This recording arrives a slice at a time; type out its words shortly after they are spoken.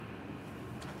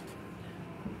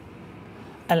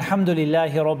الحمد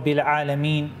لله رب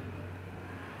العالمين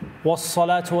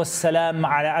والصلاة والسلام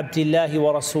على عبد الله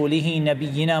ورسوله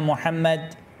نبينا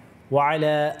محمد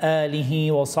وعلى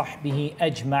آله وصحبه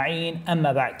أجمعين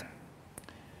أما بعد.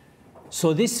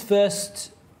 So this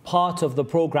first part of the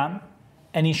program,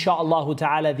 and inshallah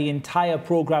ta'ala the entire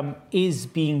program is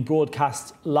being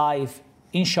broadcast live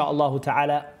inshallah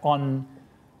ta'ala on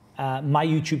my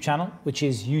YouTube channel, which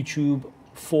is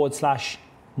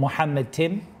YouTube.com/Muhammad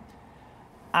Tim.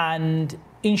 And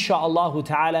inshallah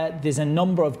ta'ala there's a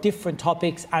number of different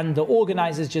topics, and the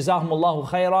organizers, Jazahumullahu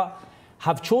khaira,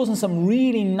 have chosen some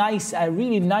really nice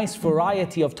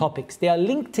variety of topics. They are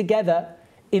linked together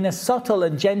in a subtle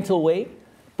and gentle way,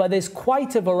 but there's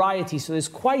quite a variety, so there's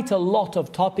quite a lot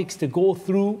of topics to go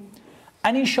through.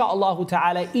 And inshallah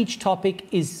ta'ala each topic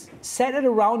is set at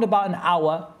around about an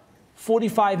hour,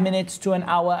 45 minutes to an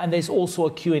hour, and there's also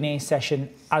a Q&A session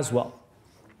as well.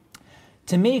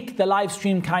 To make the live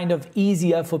stream kind of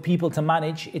easier for people to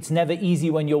manage, it's never easy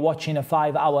when you're watching a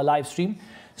 5-hour live stream.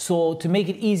 So to make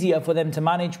it easier for them to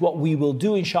manage, what we will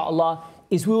do inshallah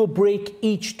is we will break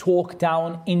each talk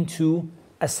down into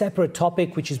a separate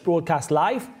topic which is broadcast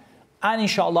live. And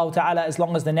inshallah ta'ala, as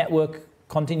long as the network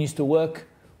continues to work,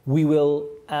 we will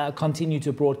continue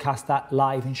to broadcast that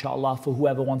live inshallah for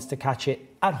whoever wants to catch it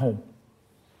at home.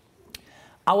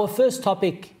 Our first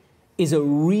topic is a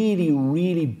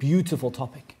really beautiful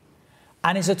topic,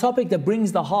 and it's a topic that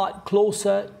brings the heart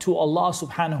closer to Allah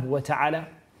subhanahu wa ta'ala.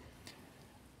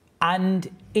 And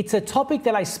it's a topic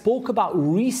that I spoke about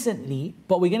recently,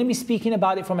 but we're going to be speaking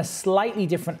about it from a slightly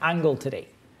different angle today.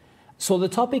 So the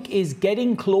topic is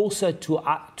getting closer to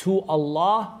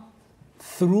Allah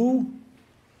through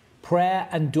prayer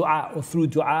and dua, or through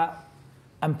dua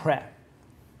and prayer.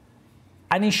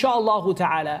 And inshallah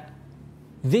ta'ala,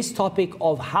 this topic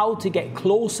of how to get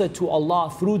closer to Allah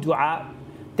through dua,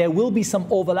 there will be some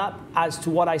overlap as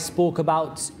to what I spoke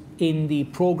about in the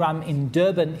program in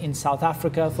Durban in South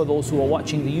Africa for those who are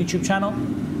watching the YouTube channel.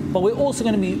 But we're also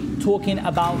going to be talking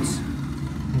about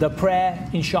the prayer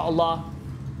inshallah,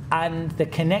 and the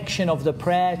connection of the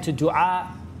prayer to dua,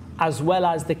 as well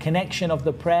as the connection of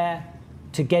the prayer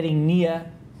to getting near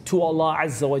to Allah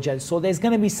Azza wa Jal. So there's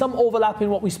going to be some overlap in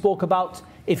what we spoke about.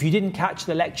 If you didn't catch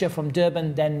the lecture from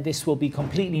Durban, then this will be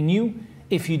completely new.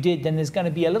 If you did, then there's going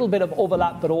to be a little bit of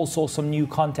overlap, but also some new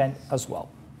content as well.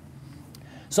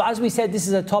 So as we said, this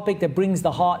is a topic that brings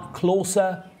the heart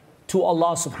closer to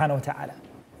Allah subhanahu wa ta'ala.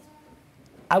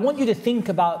 I want you to think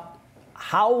about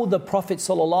how the Prophet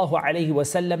sallallahu alaihi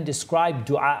wasallam described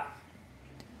dua.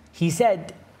 He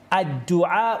said,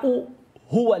 "Ad-du'a'u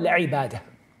huwa al-ibadah."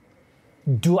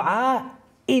 Dua,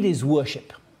 it is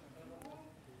worship.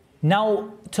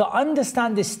 Now, to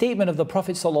understand this statement of the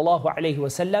Prophet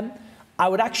ﷺ, I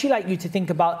would actually like you to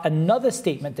think about another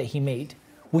statement that he made,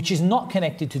 which is not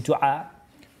connected to dua,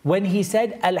 when he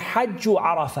said, Al-Hajju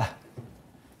Arafah.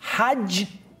 Hajj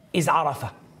is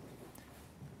Arafah.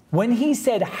 When he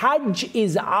said Hajj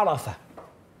is Arafah,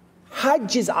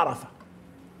 Hajj is Arafah,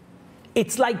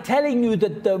 it's like telling you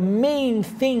that the main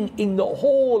thing in the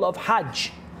whole of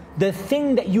Hajj, the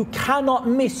thing that you cannot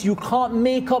miss, you can't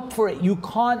make up for it, you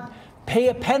can't pay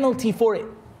a penalty for it.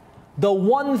 The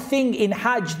one thing in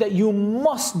Hajj that you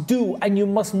must do and you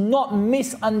must not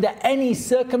miss under any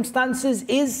circumstances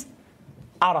is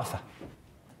Arafah.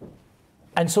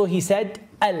 And so he said,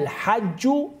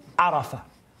 Al-Hajju Arafah.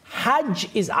 Hajj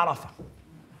is Arafah.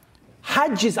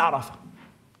 Hajj is Arafah.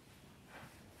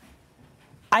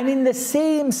 And in the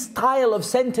same style of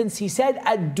sentence, he said,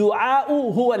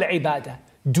 Ad-du'a'u huwa al-ibadah.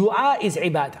 Dua is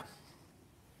ibadah.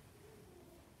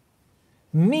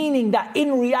 Meaning that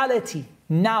in reality,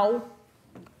 now,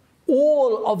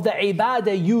 all of the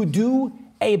ibadah you do,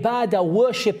 ibadah,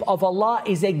 worship of Allah,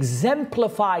 is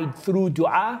exemplified through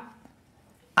dua.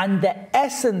 And the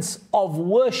essence of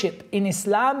worship in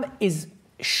Islam is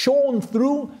shown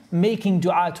through making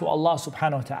dua to Allah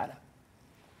subhanahu wa ta'ala.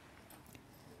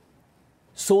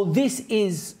 So this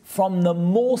is from the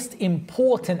most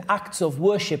important acts of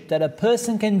worship that a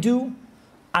person can do,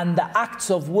 and the acts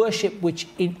of worship which,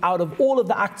 out of all of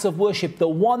the acts of worship, the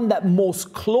one that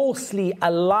most closely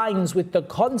aligns with the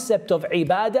concept of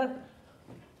ibadah,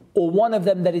 or one of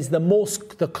them that is the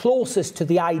closest to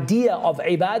the idea of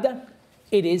ibadah,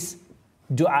 it is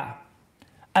dua.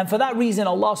 And for that reason,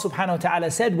 Allah subhanahu wa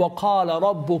ta'ala said, وَقَالَ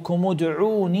رَبُّكُمُ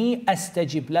ادْعُونِي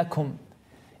أَسْتَجِبْ لَكُمْ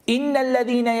إِنَّ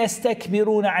الَّذِينَ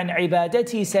يَسْتَكْبِرُونَ عَنْ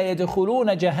عِبَادَتِي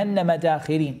سَيَدْخُلُونَ جَهَنَّمَ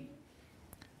دَاخِرِينَ.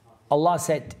 Allah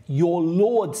said, your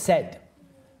Lord said,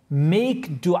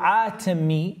 make dua to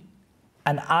me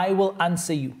and I will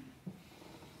answer you.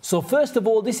 So first of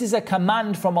all, this is a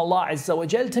command from Allah Azza wa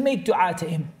Jal to make dua to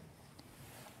Him.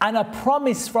 and a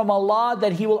promise from Allah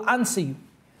that He will answer you.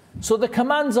 So the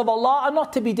commands of Allah are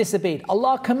not to be disobeyed.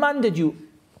 Allah commanded you,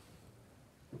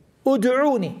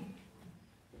 Udu'uni,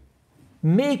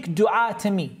 make dua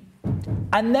to me.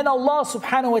 And then Allah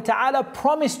subhanahu wa ta'ala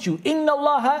promised you, Inna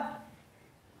Allah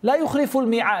la yukhliful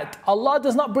mi'ad. Allah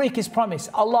does not break His promise.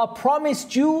 Allah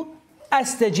promised you,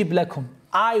 Astajib lakum,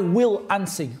 I will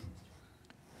answer you.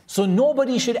 So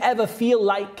nobody should ever feel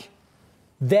like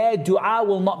their dua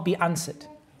will not be answered,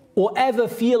 or ever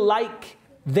feel like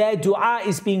their dua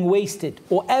is being wasted,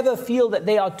 or ever feel that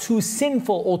they are too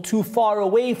sinful or too far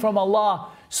away from Allah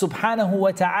subhanahu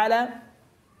wa ta'ala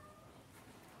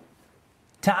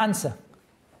to answer.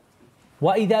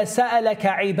 وَإِذَا سَأَلَكَ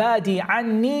عِبَادِي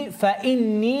عَنِّي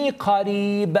فَإِنِّي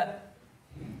قَرِيبٌ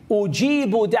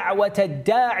أُجِيبُ دَعْوَةَ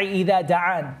الدَّاعِ إِذَا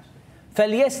دَعَانِ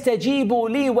فَلْيَسْتَجِيبُوا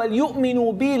لِي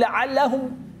وَلْيُؤْمِنُوا بِي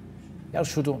لَعَلَّهُمْ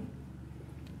يَرْشُدُونَ.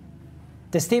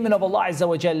 The statement of Allah Azza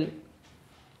wa Jal,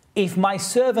 if my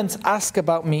servants ask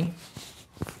about me,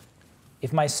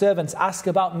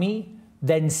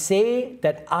 then say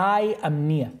that I am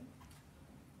near.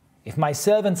 If my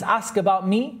servants ask about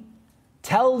me,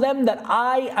 tell them that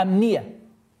I am near.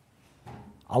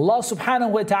 Allah subhanahu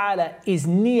wa ta'ala is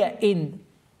near in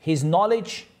His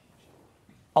knowledge.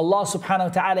 Allah subhanahu wa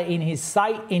ta'ala in His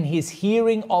sight, in His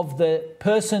hearing of the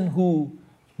person who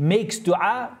makes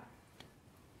dua.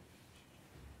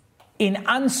 In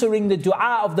answering the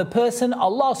dua of the person,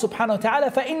 Allah subhanahu wa ta'ala,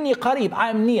 فَإِنِّي قَرِيبٌ, I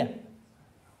am near.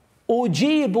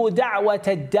 أُجِيبُ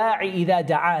دَعْوَةَ الدَّاعِ إِذَا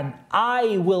دَعَانِ,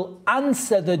 I will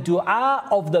answer the dua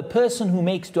of the person who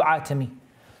makes dua to me.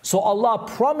 So Allah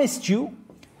promised you,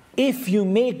 if you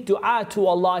make dua to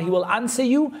Allah, He will answer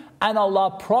you. And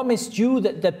Allah promised you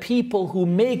that the people who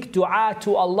make dua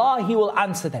to Allah, He will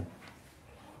answer them.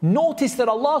 Notice that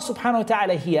Allah subhanahu wa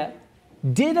ta'ala here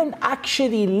didn't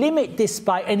actually limit this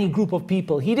by any group of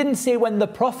people. He didn't say, when the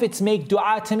prophets make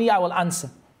dua to me, I will answer.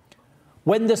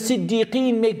 When the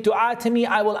Siddiqeen make dua to me,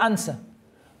 I will answer.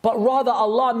 But rather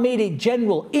Allah made it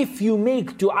general. If you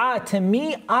make dua to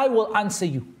me, I will answer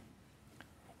you.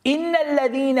 إِنَّ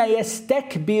الَّذِينَ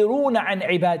يَسْتَكْبِرُونَ عَنْ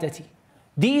عِبَادَتِي.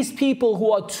 These people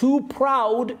who are too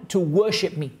proud to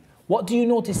worship me. What do you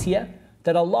notice here?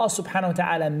 That Allah subhanahu wa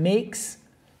ta'ala makes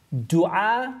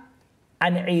dua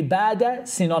and ibadah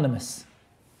synonymous.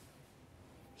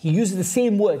 He uses the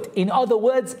same word. In other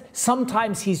words,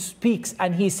 sometimes He speaks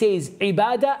and He says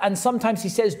ibadah, and sometimes He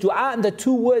says dua, and the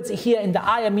two words here in the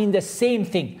ayah mean the same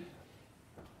thing.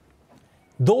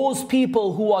 Those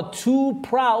people who are too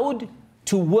proud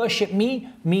to worship me,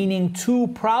 meaning too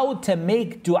proud to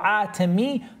make dua to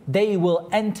me, they will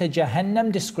enter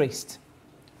Jahannam disgraced.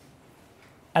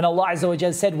 And Allah Azza wa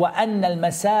Jal said, وَأَنَّ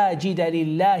الْمَسَاجِدَ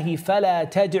لِلَّهِ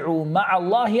فَلَا تَدْعُوا مَعَ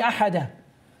اللَّهِ أَحَدًا.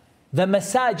 The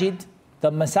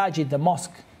masajid, the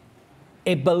mosque,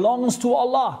 it belongs to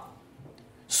Allah.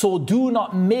 So do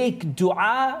not make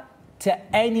dua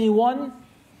to anyone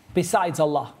besides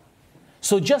Allah.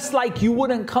 So just like you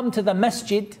wouldn't come to the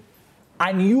masjid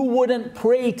and you wouldn't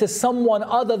pray to someone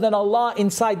other than Allah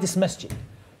inside this masjid.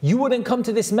 You wouldn't come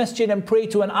to this masjid and pray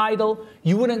to an idol.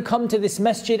 You wouldn't come to this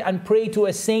masjid and pray to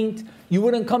a saint. You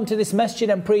wouldn't come to this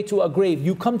masjid and pray to a grave.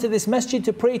 You come to this masjid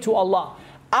to pray to Allah.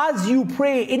 As you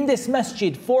pray in this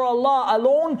masjid for Allah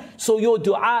alone, so your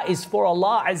dua is for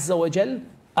Allah Azza wa Jal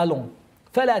alone.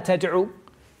 فَلَا تَدْعُوا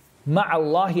مَعَ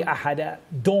اللَّهِ أَحَدًا.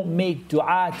 Don't make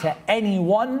dua to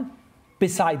anyone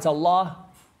besides Allah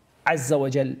Azza wa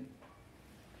Jal.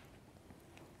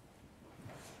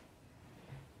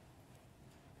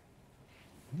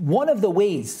 One of the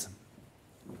ways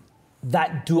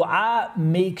that dua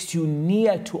makes you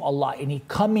near to Allah, and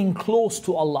coming close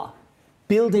to Allah,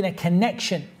 building a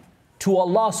connection to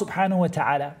Allah subhanahu wa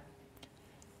ta'ala,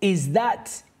 is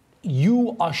that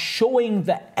you are showing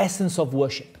the essence of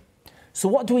worship. So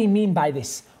what do we mean by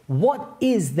this? What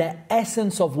is the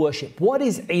essence of worship? What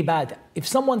is ibadah? If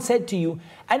someone said to you,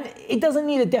 and it doesn't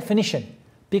need a definition,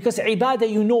 because ibadah,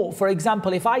 you know, for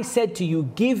example, if I said to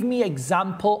you, give me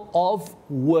example of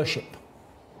worship.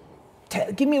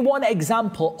 Give me one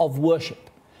example of worship.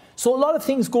 So a lot of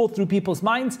things go through people's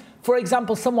minds. For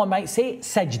example, someone might say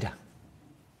sajda,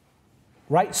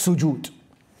 right? Sujood.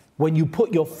 When you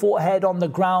put your forehead on the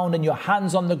ground and your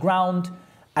hands on the ground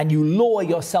and you lower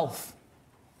yourself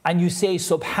and you say,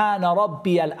 Subhana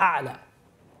Rabbi al-A'la.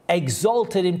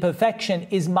 Exalted in perfection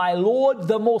is my Lord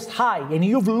the Most High. And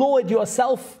you've lowered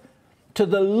yourself to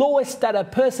the lowest that a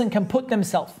person can put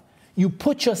themselves. You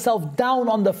put yourself down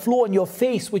on the floor, and your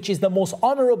face, which is the most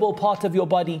honorable part of your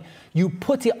body, you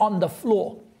put it on the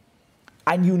floor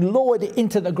and you lowered it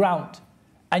into the ground.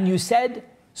 And you said,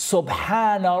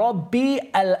 Subhana Rabbi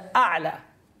al-A'la.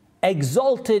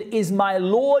 Exalted is my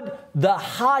Lord, the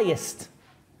highest.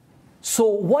 So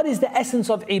what is the essence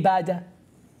of ibadah?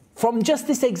 From just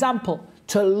this example,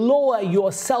 to lower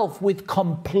yourself with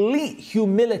complete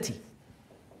humility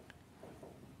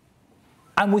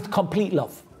and with complete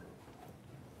love.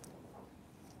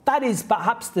 That is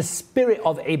perhaps the spirit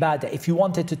of ibadah. If you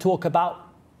wanted to talk about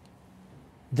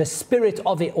the spirit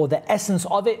of it or the essence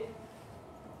of it,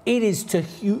 it is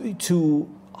to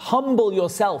humble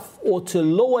yourself or to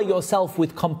lower yourself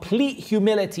with complete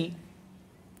humility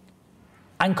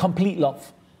and complete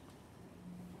love.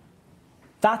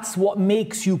 That's what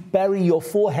makes you bury your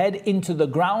forehead into the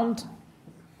ground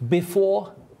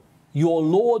before your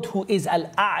Lord, who is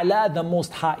Al-A'la, the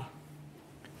Most High.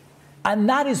 And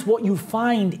that is what you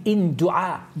find in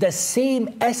dua, the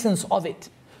same essence of it.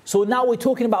 So now we're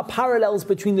talking about parallels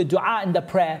between the dua and the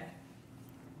prayer.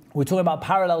 We're talking about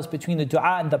parallels between the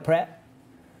dua and the prayer.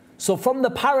 So from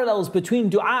the parallels between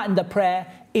dua and the prayer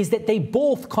is that they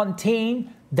both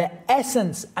contain the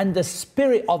essence and the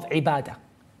spirit of ibadah.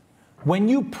 When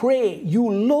you pray, you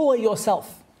lower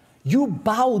yourself, you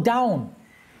bow down,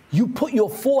 you put your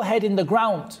forehead in the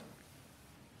ground,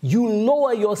 you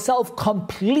lower yourself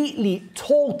completely,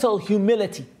 total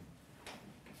humility.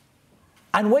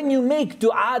 And when you make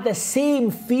dua, the same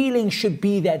feeling should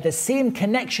be there, the same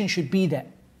connection should be there.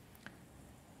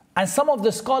 And some of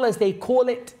the scholars, they call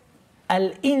it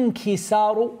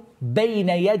al-inkisaru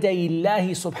bayna yaday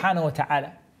Allahi subhanahu wa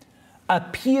ta'ala.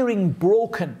 Appearing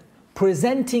broken,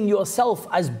 presenting yourself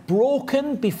as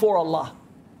broken before Allah.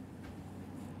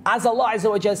 As Allah Azza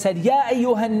wa Jalla said, Ya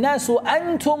ayyuhan nasu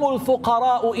antumul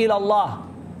fuqara'u ila Allah,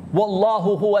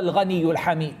 wallahu huwal ghaniyul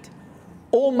hamid.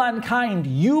 O mankind,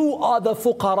 you are the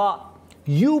fuqara.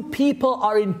 You people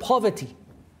are in poverty.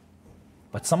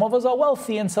 But some of us are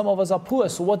wealthy and some of us are poor.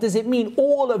 So what does it mean?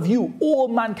 All of you, all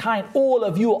mankind, all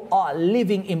of you are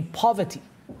living in poverty.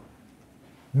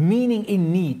 Meaning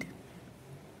in need.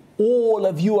 All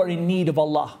of you are in need of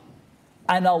Allah.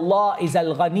 And Allah is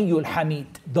Al-Ghaniyul Hamid,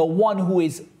 the one who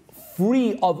is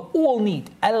free of all need.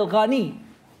 Al-Ghani.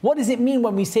 What does it mean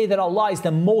when we say that Allah is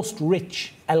the most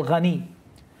rich? Al-Ghani.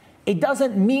 It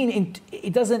doesn't mean,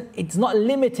 it's not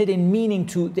limited in meaning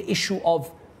to the issue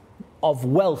of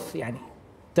wealth, yani.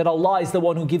 That Allah is the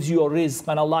one who gives you a rizq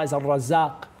and Allah is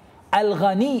Al-Razzaq.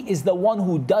 Al-Ghani is the one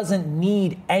who doesn't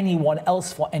need anyone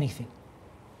else for anything.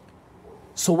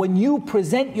 So when you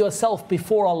present yourself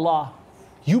before Allah,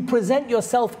 you present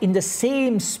yourself in the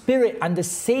same spirit and the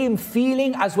same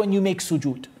feeling as when you make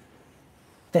sujood.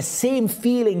 The same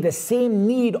feeling, the same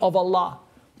need of Allah.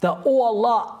 That, oh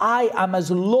Allah, I am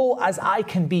as low as I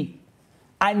can be.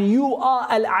 And you are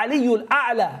Al-Aliyul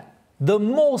A'la, the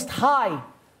most high,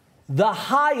 the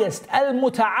highest,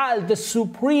 Al-Muta'al, the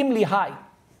supremely high.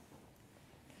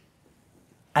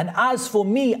 And as for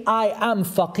me, I am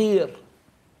faqir.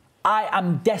 I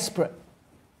am desperate.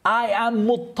 I am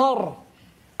muttar.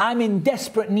 I'm in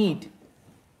desperate need.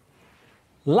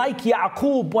 Like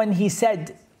Ya'qub when he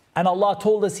said, and Allah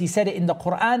told us, He said it in the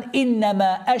Quran,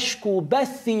 إِنَّمَا أَشْكُو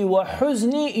بَثِّي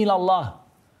وَحُزْنِي إِلَى اللَّهِ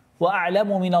وَأَعْلَمُ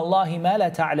مِنَ اللَّهِ مَا لَا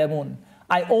تَعْلَمُونَ.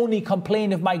 I only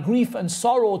complain of my grief and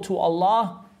sorrow to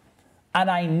Allah, and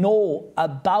I know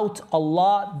about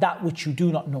Allah that which you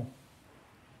do not know.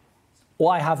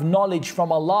 Or I have knowledge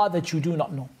from Allah that you do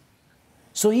not know.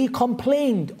 So he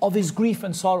complained of his grief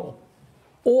and sorrow.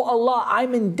 Oh Allah,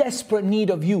 I'm in desperate need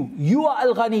of you. You are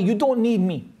Al-Ghani, you don't need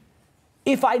me.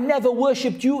 If I never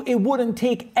worshipped you, it wouldn't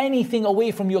take anything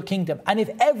away from your kingdom. And if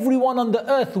everyone on the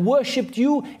earth worshipped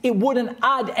you, it wouldn't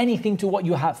add anything to what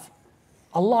you have.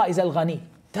 Allah is Al-Ghani,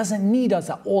 doesn't need us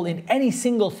at all in any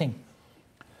single thing.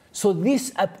 So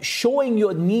this showing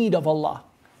your need of Allah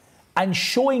and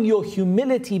showing your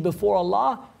humility before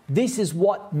Allah, this is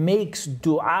what makes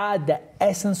dua the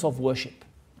essence of worship.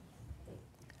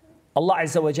 Allah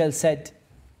Azza wa Jal said,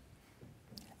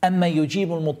 أَمَّا يُجِيبُ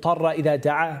الْمُضْطَرَّ إِذَا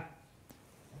دَعَاهُ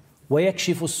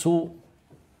وَيَكْشِفُ السُّوءَ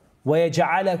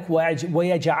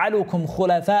وَيَجْعَلُكُمْ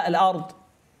خُلَفَاءَ الْأَرْضِ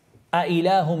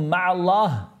أَإِلَهٌ مَعَ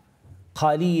اللَّهِ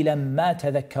قَلِيلًا مَا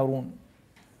تَذَكَّرُونَ.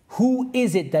 Who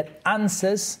is it that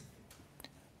answers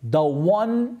the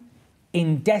one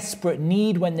in desperate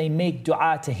need when they make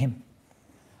dua to Him?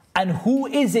 And who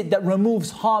is it that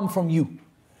removes harm from you?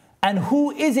 And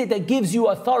who is it that gives you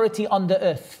authority on the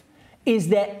earth? Is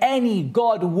there any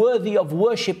God worthy of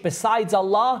worship besides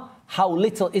Allah? How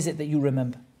little is it that you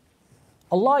remember?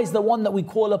 Allah is the one that we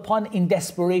call upon in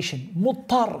desperation.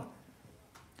 Muttar.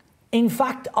 In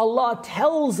fact, Allah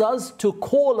tells us to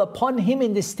call upon Him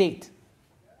in this state.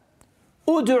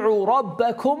 Ud'u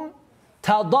rabbakum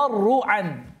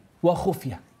tadarru'an wa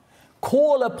khufya.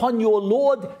 Call upon your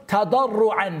Lord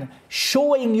tadarru'an,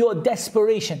 showing your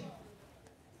desperation.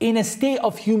 In a state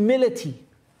of humility.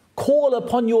 Call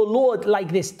upon your Lord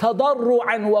like this,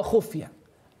 tadarru'an wa khufya,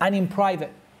 and in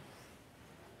private.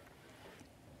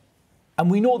 And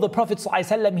we know the Prophet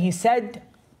ﷺ, he said,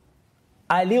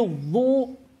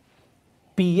 أَلِظُّوا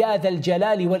بِيَا ذَا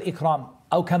الْجَلَالِ وَالْإِكْرَامِ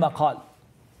أو كما قال.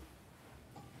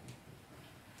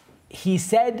 He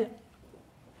said,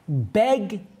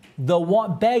 beg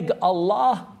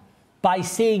Allah by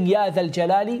saying Ya Dhal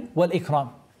Jalali wal Ikram.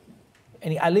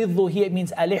 And alidhu here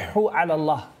means alihu ala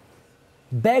Allah.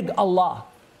 Beg Allah,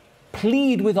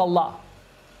 plead with Allah,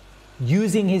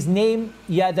 using His name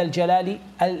Ya Dhal Jalali,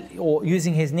 or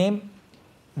using His name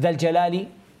Dhal Jalali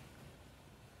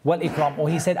wal Ikram. Or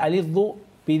he said alidhu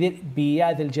bi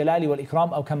Ya Dhal Jalali wal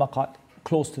Ikram or kama qal.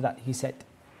 Close to that, he said.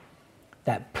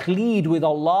 That plead with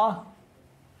Allah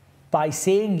by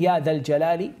saying Ya Dhal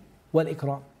Jalali wal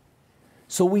Ikram.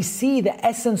 So we see the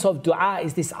essence of dua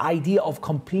is this idea of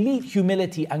complete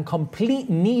humility and complete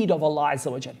need of Allah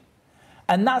Azza wa Jal.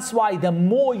 And that's why the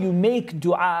more you make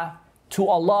dua to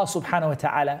Allah subhanahu wa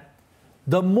ta'ala,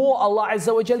 the more Allah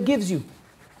Azza wa Jal gives you.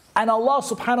 And Allah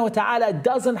subhanahu wa ta'ala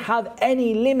doesn't have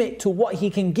any limit to what He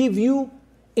can give you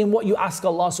in what you ask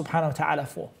Allah subhanahu wa ta'ala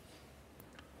for.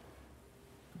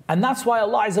 And that's why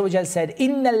Allah Azza wa Jal said,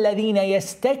 إِنَّ الَّذِينَ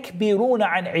يَسْتَكْبِرُونَ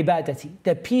عَنْ عِبَادَتِي.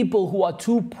 The people who are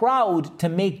too proud to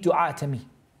make dua to me,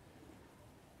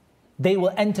 they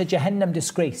will enter Jahannam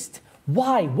disgraced.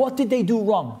 Why? What did they do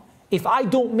wrong? If I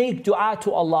don't make dua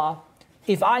to Allah,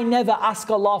 if I never ask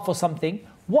Allah for something,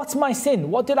 what's my sin?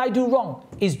 What did I do wrong?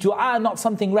 Is dua not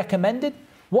something recommended?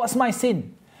 What's my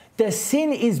sin? The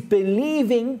sin is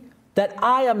believing that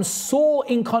I am so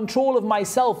in control of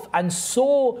myself and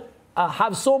so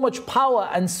have so much power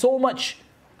and so much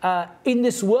in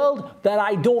this world that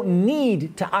I don't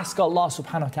need to ask Allah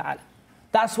subhanahu wa ta'ala.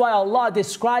 That's why Allah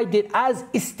described it as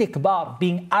istikbar,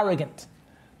 being arrogant.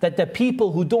 That the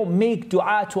people who don't make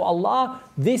dua to Allah,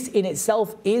 this in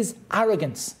itself is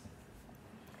arrogance.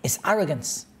 It's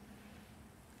arrogance.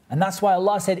 And that's why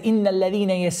Allah said, إِنَّ الَّذِينَ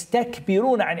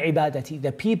يَسْتَكْبِرُونَ عَنْ عِبَادَتِي.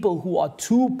 The people who are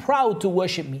too proud to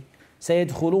worship me,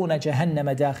 سَيَدْخُلُونَ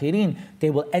جَهَنَّمَ دَاخِرِينَ.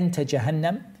 They will enter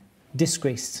Jahannam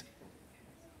disgraced.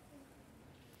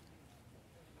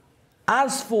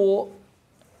 As for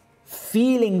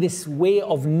feeling this way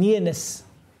of nearness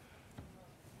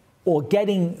or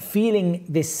feeling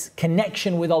this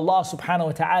connection with Allah subhanahu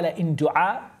wa ta'ala in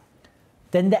dua,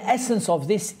 then the essence of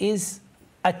this is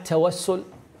at-tawassul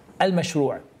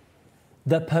al-mashru',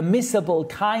 the permissible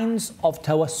kinds of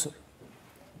tawassul.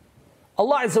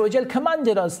 Allah Azza wa Jal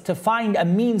commanded us to find a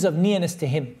means of nearness to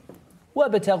Him.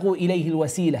 وَابْتَغُوا إِلَيْهِ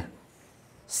الْوَسِيلَةِ.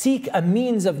 Seek a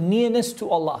means of nearness to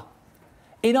Allah.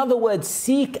 In other words,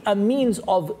 seek a means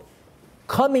of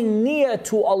coming near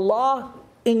to Allah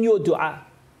in your dua.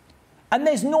 And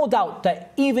there's no doubt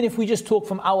that even if we just talk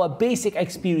from our basic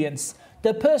experience,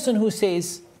 the person who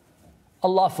says,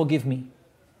 Allah forgive me,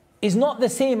 is not the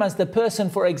same as the person,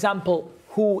 for example,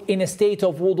 who in a state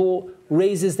of wudu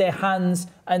raises their hands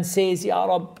and says, Ya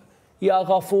Rabb, Ya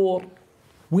Ghafoor.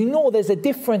 We know there's a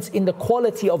difference in the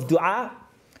quality of dua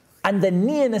and the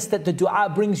nearness that the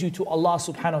dua brings you to Allah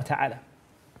subhanahu wa ta'ala.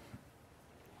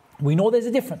 We know there's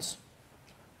a difference.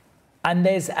 And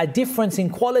there's a difference in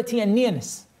quality and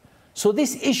nearness. So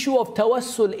this issue of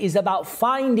tawassul is about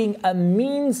finding a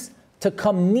means to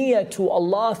come near to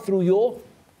Allah through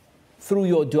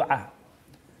your dua.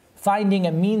 Finding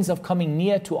a means of coming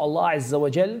near to Allah Azza wa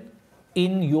Jal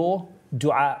in your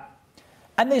dua.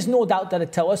 And there's no doubt that a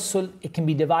tawassul, it can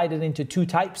be divided into two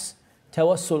types.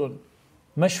 Tawassulun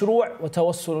mashru' wa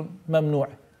tawassulun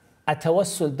mamnu'. A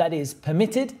tawassul that is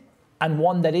permitted and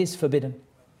one that is forbidden.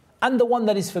 And the one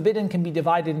that is forbidden can be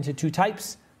divided into two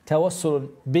types. Tawassulun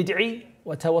bid'i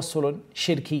wa tawassulun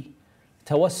shirki.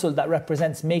 Tawassul that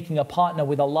represents making a partner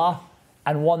with Allah,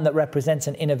 and one that represents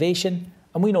an innovation.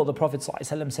 And we know the Prophet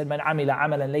ﷺ said, Man amila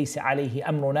amalan laysa alayhi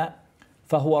amruna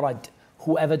fahuwa rad.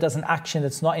 Whoever does an action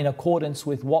that's not in accordance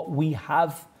with what we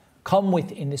have come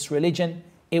with in this religion,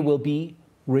 it will be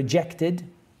rejected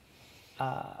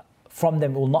from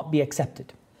them, it will not be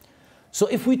accepted. So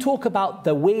if we talk about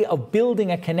the way of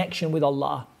building a connection with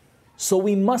Allah, so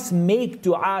we must make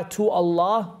dua to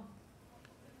Allah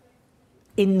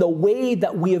in the way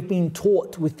that we have been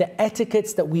taught, with the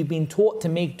etiquettes that we've been taught to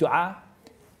make dua,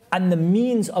 and the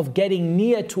means of getting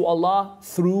near to Allah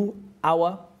through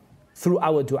our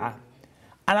dua.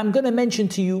 And I'm going to mention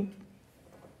to you,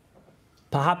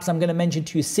 perhaps I'm going to mention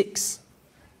to you 6,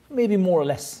 maybe more or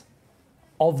less,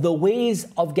 of the ways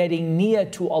of getting near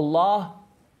to Allah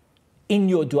in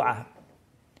your dua.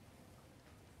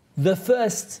 The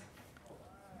first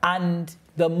And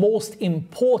the most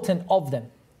important of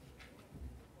them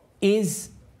is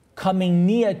coming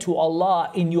near to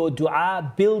Allah in your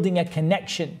dua, building a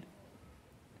connection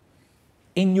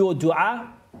in your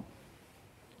dua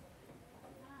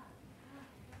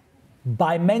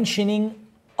by mentioning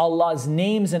Allah's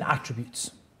names and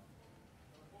attributes.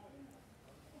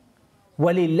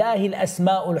 وَلِلَّهِ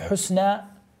الْأَسْمَاءُ الْحُسْنَى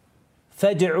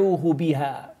فَادْعُوهُ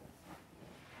بِهَا.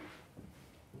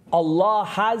 Allah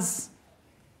has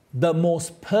the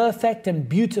most perfect and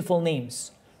beautiful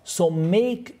names. So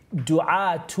make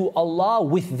dua to Allah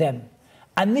with them.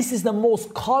 And this is the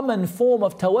most common form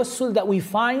of tawassul that we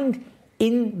find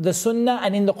in the Sunnah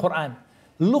and in the Quran.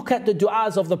 Look at the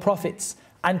du'as of the Prophets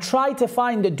and try to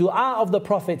find the dua of the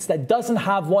Prophets that doesn't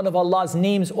have one of Allah's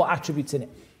names or attributes in it.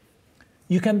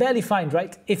 You can barely find,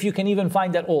 right? If you can even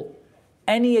find at all.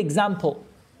 Any example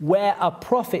where a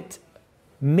Prophet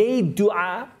made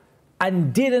dua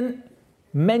and didn't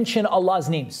mention Allah's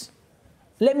names.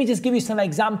 Let me just give you some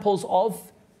examples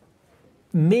of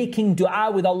making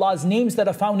dua with Allah's names that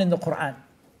are found in the Quran.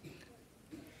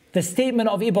 The statement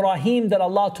of Ibrahim that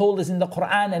Allah told us in the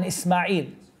Quran and Ismail.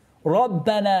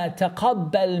 رَبَّنَا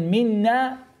تَقَبَّلْ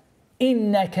مِنَّا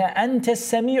إِنَّكَ أَنْتَ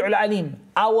السَّمِيعُ الْعَلِيمُ.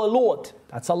 Our Lord,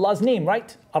 that's Allah's name,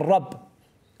 right? Ar-Rabb.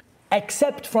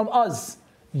 Accept from us,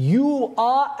 you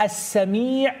are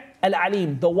As-Sami'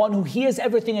 Al-Alim, the one who hears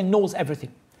everything and knows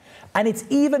everything. And it's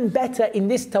even better in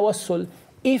this tawassul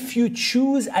if you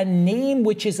choose a name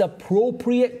which is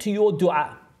appropriate to your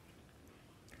dua.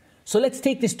 So let's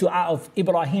take this dua of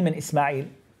Ibrahim and Ismail.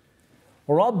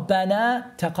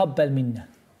 رَبَّنَا تَقَبَّلْ مِنَّا.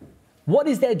 What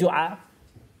is their dua?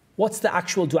 What's the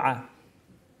actual dua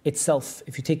itself?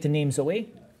 If you take the names away.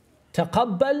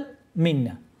 تَقَبَّلْ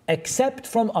مِنَّا. Accept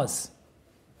from us.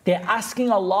 They're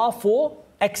asking Allah for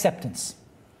acceptance.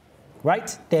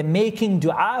 Right? They're making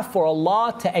dua for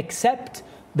Allah to accept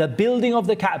the building of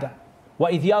the Kaaba.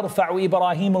 وَإِذْ يَرْفَعُ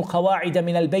إِبْرَاهِيمُ الْقَوَاعِدَ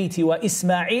مِنَ الْبَيْتِ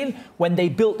وَإِسْمَاعِيلُ. When they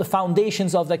built the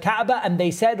foundations of the Kaaba and they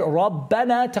said,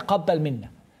 رَبَّنَا تَقَبَّلْ مِنَّا.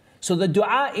 So the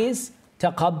dua is,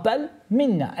 تَقَبَّلْ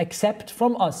مِنَّا. Accept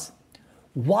from us.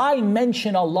 Why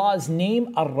mention Allah's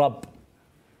name, Ar-Rabb,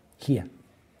 here?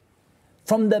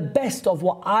 From the best of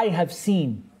what I have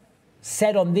seen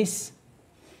said on this,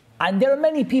 and there are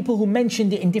many people who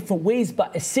mentioned it in different ways,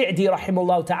 but As-Sa'di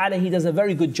rahimahullah ta'ala, he does a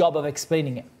very good job of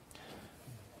explaining it.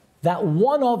 That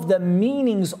one of the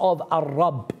meanings of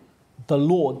Ar-Rabb, the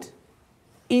Lord,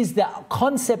 is the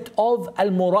concept of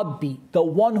Al-Murabbi, the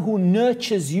one who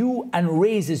nurtures you and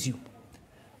raises you.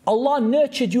 Allah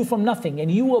nurtured you from nothing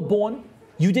and you were born,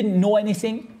 you didn't know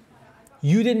anything,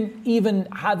 you didn't even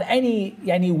have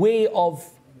any way of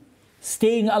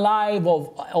staying alive,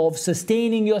 of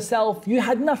sustaining yourself. You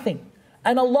had nothing.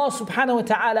 And Allah subhanahu wa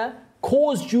ta'ala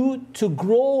caused you to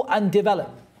grow and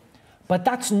develop. But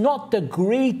that's not the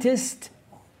greatest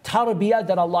tarbiyah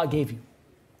that Allah gave you.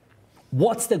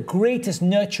 What's the greatest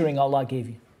nurturing Allah gave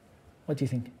you? What do you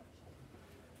think?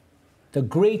 The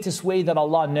greatest way that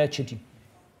Allah nurtured you.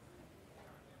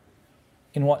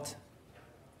 In what?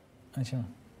 Islam.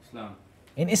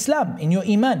 In Islam, in your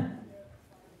iman.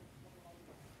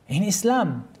 In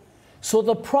Islam. So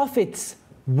the prophets,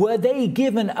 were they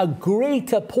given a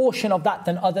greater portion of that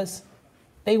than others?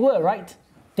 They were, right?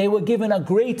 They were given a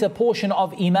greater portion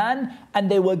of iman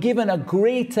and they were given a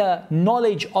greater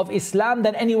knowledge of Islam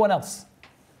than anyone else.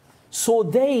 So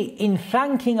they, in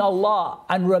thanking Allah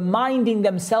and reminding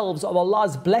themselves of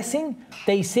Allah's blessing,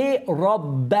 they say,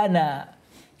 Rabbana,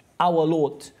 our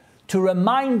Lord. To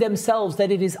remind themselves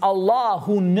that it is Allah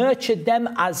who nurtured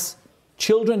them as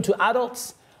children to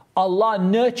adults. Allah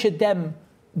nurtured them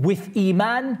with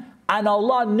iman, and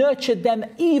Allah nurtured them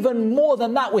even more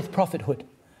than that with prophethood.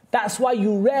 That's why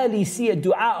you rarely see a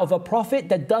dua of a prophet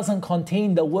that doesn't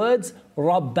contain the words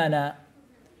Rabbana,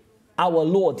 our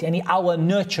Lord, yani our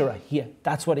nurturer here.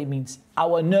 That's what it means,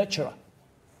 our nurturer.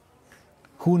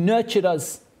 Who nurtured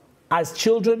us as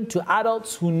children to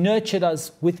adults, who nurtured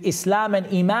us with Islam and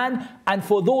Iman, and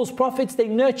for those prophets, they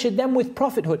nurtured them with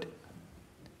prophethood.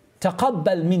 تَقَبَّلْ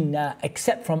مِنَّا.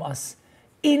 Accept from us.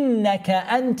 إِنَّكَ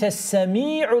أَنْتَ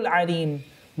السَّمِيعُ الْعَلِيمُ.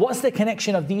 What's the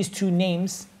connection of these two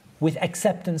names with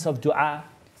acceptance of dua?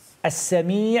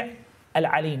 As-Sami'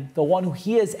 Al-Alim, the one who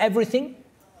hears everything.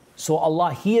 So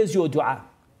Allah hears your dua.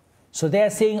 So they're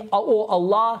saying, oh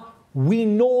Allah, we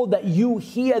know that you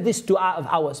hear this dua of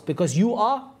ours because you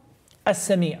are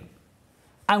As-Sami'.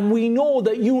 And we know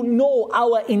that you know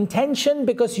our intention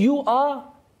because you are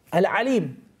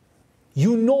Al-Alim.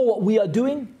 You know what we are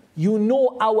doing. You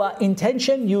know our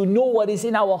intention. You know what is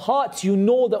in our hearts. You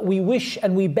know that we wish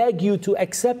and we beg you to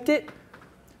accept it.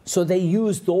 So they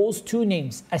use those two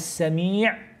names, As-Sami'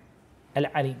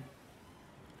 Al-Alim.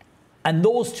 And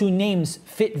those two names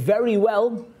fit very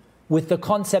well with the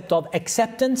concept of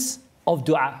acceptance of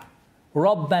dua.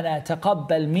 رَبَّنَا تَقَبَّلْ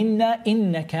مِنَّا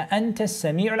إِنَّكَ أَنْتَ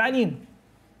السَّمِيعُ الْعَلِيمُ.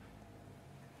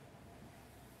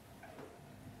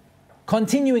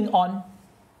 Continuing on,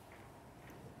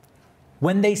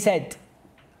 when they said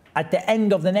at the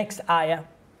end of the next ayah,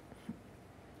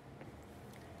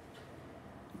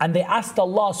 and they asked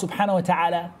Allah subhanahu wa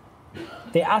ta'ala,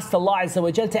 they asked Allah Azza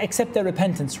wa Jal to accept their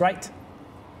repentance, right?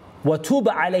 وَتُوبَ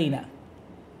عَلَيْنَا.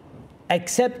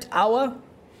 Accept our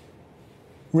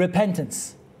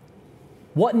repentance.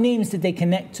 What names did they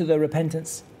connect to the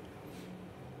repentance?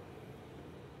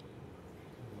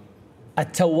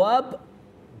 At-Tawwab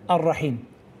Ar-Rahim.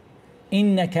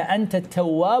 إِنَّكَ أَنْتَ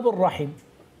التَّوَّابُ الرَّحِيمُ.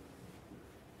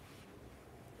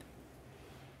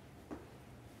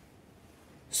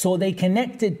 So they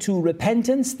connected to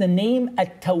repentance the name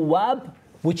At-Tawwab,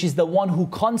 which is the one who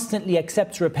constantly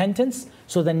accepts repentance.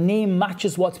 So the name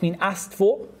matches what's been asked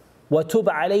for. وَتُوبَ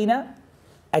عَلَيْنَا.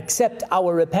 Accept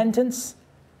our repentance.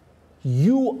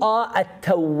 You are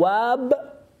At-Tawwab,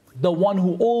 the one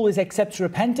who always accepts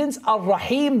repentance.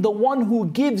 Ar-Rahim, the one who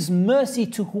gives mercy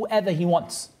to whoever He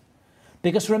wants.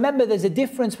 Because remember, there's a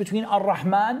difference between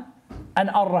Ar-Rahman and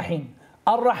Ar-Rahim.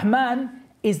 Ar-Rahman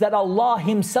is that Allah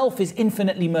Himself is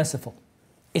infinitely merciful.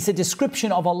 It's a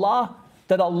description of Allah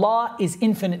that Allah is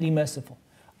infinitely merciful.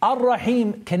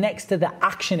 Ar-Rahim connects to the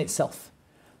action itself.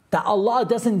 That Allah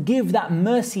doesn't give that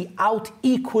mercy out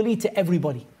equally to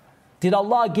everybody. Did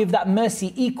Allah give that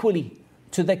mercy equally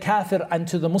to the kafir and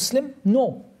to the Muslim?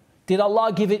 No. Did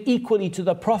Allah give it equally to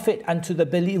the Prophet and to the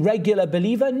regular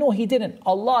believer? No, He didn't.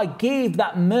 Allah gave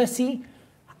that mercy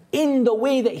in the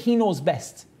way that He knows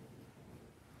best.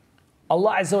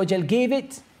 Allah Azza wa Jal gave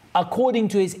it according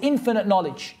to His infinite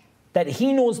knowledge. That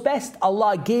He knows best,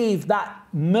 Allah gave that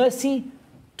mercy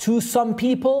to some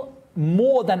people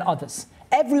more than others.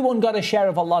 Everyone got a share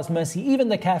of Allah's mercy, even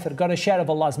the kafir got a share of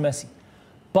Allah's mercy.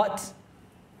 But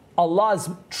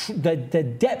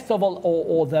the depth of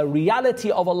or the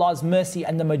reality of Allah's mercy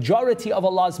and the majority of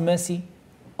Allah's mercy,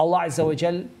 Allah Azza wa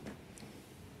Jal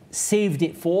saved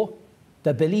it for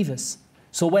the believers.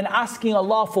 So when asking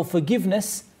Allah for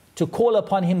forgiveness, to call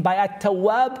upon Him by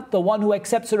At-Tawwab, the one who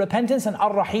accepts a repentance, and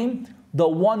Ar-Rahim, the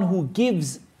one who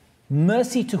gives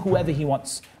mercy to whoever He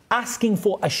wants. Asking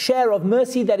for a share of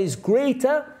mercy that is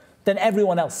greater than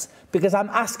everyone else. Because I'm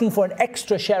asking for an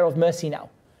extra share of mercy now.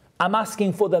 I'm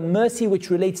asking for the mercy which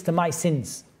relates to my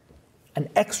sins. An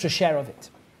extra share of it.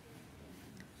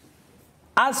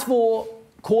 As for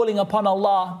calling upon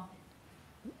Allah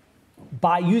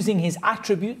by using His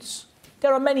attributes,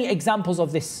 there are many examples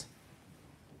of this.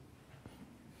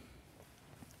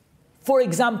 For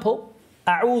example,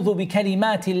 أعوذ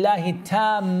بكلمات الله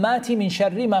التامات من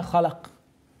شر ما خلق.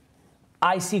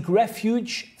 I seek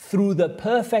refuge through the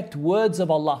perfect words of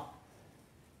Allah.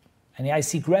 And I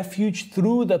seek refuge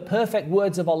through the perfect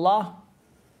words of Allah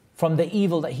from the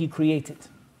evil that He created.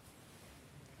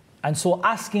 And so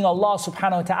asking Allah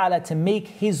subhanahu wa ta'ala to make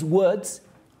His words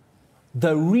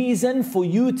the reason for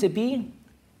you to be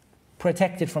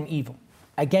protected from evil.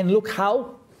 Again, look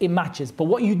how it matches. But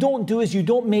what you don't do is you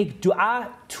don't make dua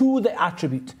to the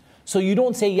attribute. So you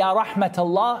don't say, Ya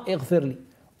Rahmatallah ighfirli,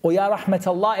 or Ya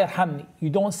Rahmatallah irhamni. You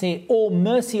don't say, Oh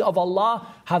mercy of Allah,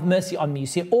 have mercy on me. You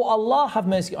say, Oh Allah, have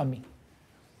mercy on me.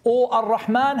 Oh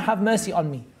Ar-Rahman, have mercy on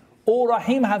me. Oh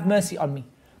Rahim, have mercy on me.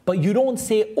 But you don't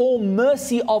say, Oh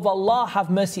mercy of Allah,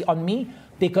 have mercy on me,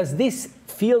 because this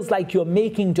feels like you're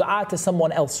making dua to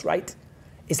someone else, right?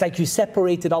 It's like you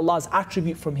separated Allah's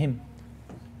attribute from Him.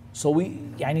 So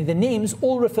the names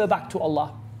all refer back to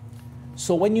Allah.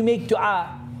 So when you make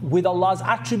dua with Allah's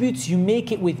attributes, you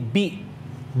make it with bi,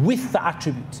 with the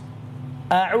attribute.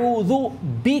 أعوذ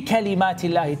بكلمات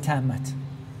الله التامات.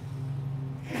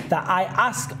 That I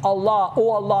ask Allah, oh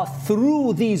Allah,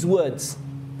 through these words,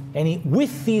 and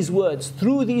with these words,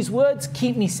 through these words,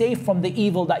 keep me safe from the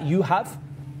evil that you have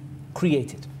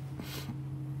created.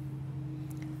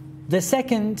 The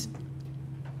second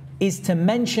is to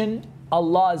mention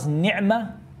Allah's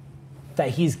ni'mah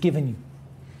that He's given you.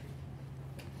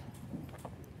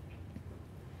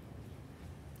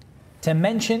 To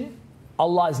mention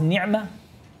Allah's ni'mah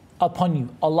upon you,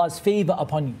 Allah's favor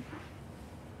upon you.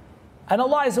 And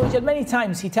Allah Azza wa Jal, many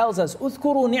times He tells us,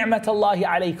 اذكروا نعمة الله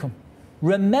عليكم.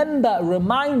 Remember,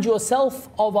 remind yourself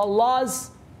of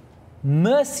Allah's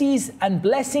mercies and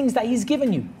blessings that He's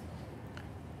given you.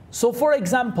 So for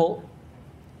example,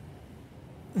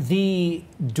 the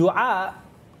dua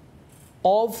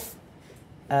of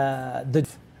at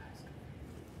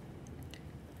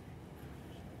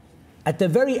the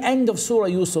very end of Surah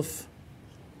Yusuf,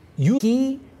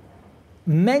 He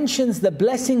mentions the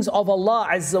blessings of Allah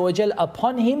Azza wa Jal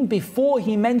upon him before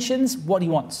he mentions what he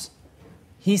wants.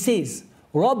 He says,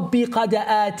 Rabbi qad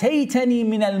ataytani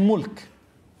min al-mulk.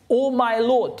 O my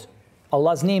Lord,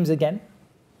 Allah's names again,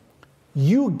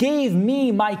 you gave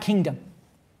me my kingdom.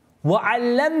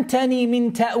 وَعَلَّمْتَنِي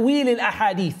مِن تَأْوِيلِ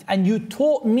الْأَحَادِيثِ. And you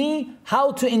taught me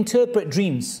how to interpret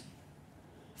dreams.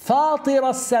 فَاطِرَ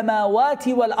السَّمَاوَاتِ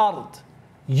وَالْأَرْضِ.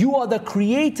 You are the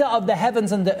creator of the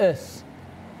heavens and the earth.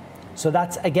 So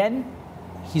that's again,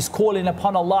 he's calling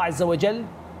upon Allah Azza wa Jal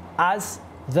as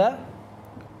the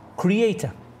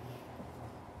creator.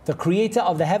 The creator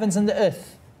of the heavens and the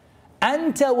earth.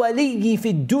 أَنْتَ وَلِيِّي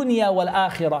فِي الدُّنْيَا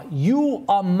وَالْآخِرَةِ. You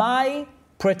are my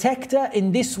protector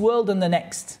in this world and the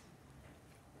next.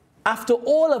 After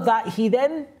all of that, he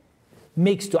then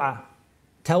makes dua.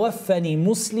 توفني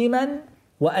مسلما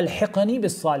وألحقني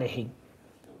بالصالحين.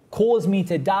 Calls me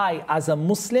to die as a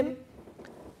Muslim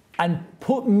and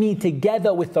put me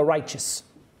together with the righteous.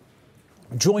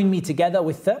 Join me together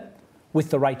with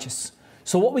the righteous.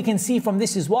 So what we can see from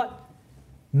this is what?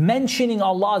 Mentioning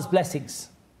Allah's blessings.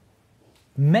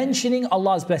 Mentioning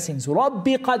Allah's blessings. رَبِّ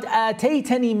قَدْ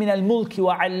آتَيْتَنِي مِنَ الْمُلْكِ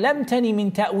وَعَلَّمْتَنِي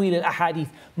مِن تَأْوِيلِ الْأَحَادِيثِ.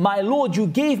 My Lord, you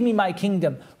gave me my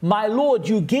kingdom. My Lord,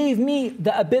 you gave me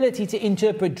the ability to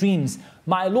interpret dreams.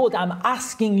 My Lord, I'm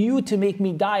asking you to make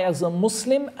me die as a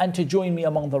Muslim and to join me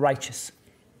among the righteous.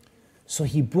 So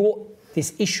he brought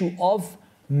this issue of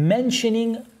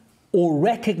mentioning or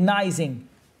recognizing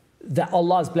that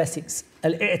Allah's blessings.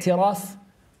 Al-i'tiraf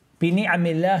بِنِعَمِ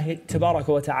اللَّهِ تَبَارَكَ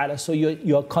وَتَعَالَى. So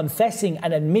you're confessing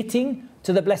and admitting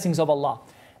to the blessings of Allah.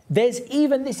 This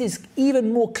is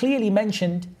even more clearly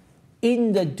mentioned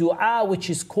in the dua which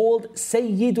is called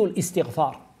Sayyidul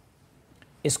Istighfar.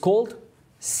 It's called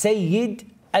Sayyid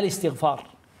al-Istighfar.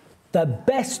 The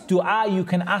best dua you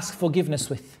can ask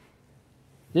forgiveness with.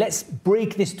 Let's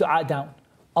break this dua down.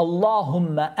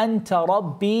 Allahumma anta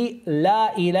rabbi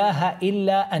la ilaha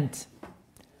illa ant.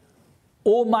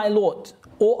 O my Lord,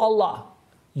 O Allah,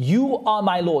 you are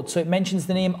my Lord. So it mentions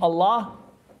the name Allah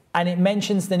and it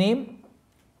mentions the name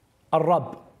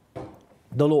Ar-Rabb,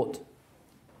 the Lord.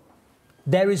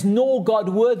 There is no God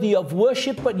worthy of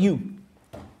worship but you.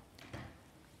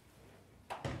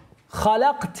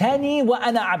 خَلَقْتَنِي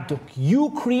وَأَنَا عَبْدُكَ.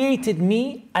 You created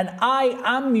me and I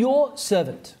am your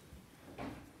servant.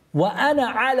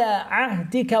 وَأَنَا عَلَىٰ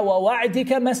عَهْدِكَ وَوَعْدِكَ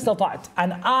مَا اسْتَطَعْتُ.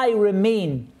 And I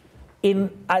remain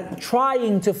in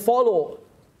trying to follow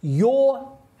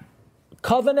your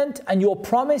covenant and your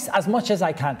promise as much as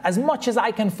I can. As much as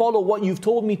I can follow what you've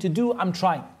told me to do, I'm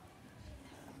trying.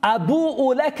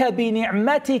 أَبُوءُ لَكَ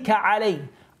بِنِعْمَتِكَ عَلَيْهِ.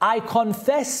 I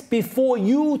confess before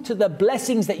you to the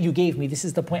blessings that you gave me. This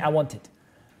is the point I wanted.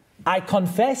 I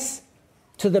confess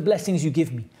to the blessings you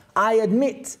give me. I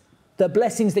admit the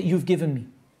blessings that you've given me.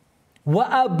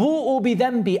 وَأَبُوءُ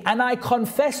بِذَنْبِي. And I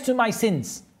confess to my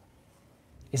sins.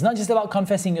 It's not just about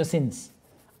confessing your sins.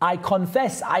 I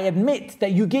confess, I admit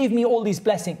that you gave me all these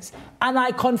blessings. And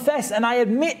I confess and I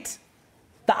admit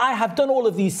that I have done all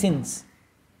of these sins.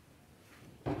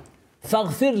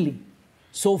 فَاغْفِرْ لِي.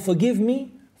 So forgive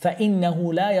me. فَإِنَّهُ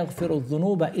لَا يَغْفِرُ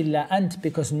الذُّنُوبَ إِلَّا أَنْتَ.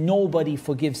 Because nobody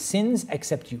forgives sins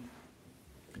except you.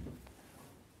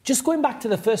 Just going back to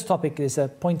the first topic, there's a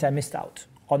point I missed out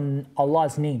on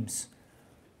Allah's names.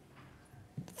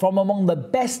 From among the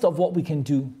best of what we can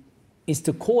do is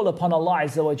to call upon Allah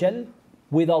Azza wa Jal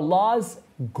with Allah's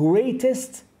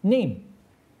greatest name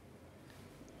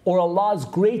or Allah's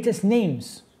greatest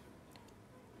names.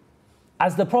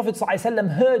 As the Prophet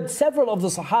ﷺ heard several of the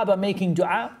Sahaba making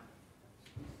dua,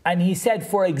 and he said,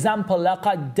 for example,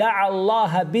 لَقَدْ دَعَ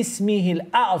اللَّهَ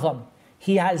بِاسْمِهِ الْأَعْظَمِ.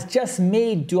 He has just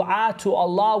made dua to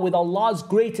Allah with Allah's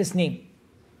greatest name.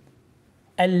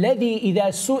 الَّذِي إِذَا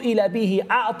سُئِلَ بِهِ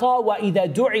أَعْطَى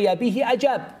وَإِذَا دُعِيَ بِهِ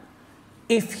أَجَابَ.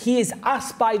 If he is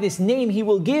asked by this name, he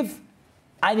will give.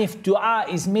 And if dua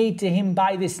is made to him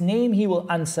by this name, he will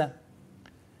answer.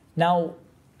 Now,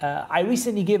 I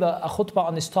recently gave a khutbah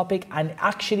on this topic, and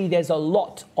actually there's a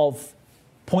lot of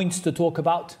points to talk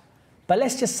about. But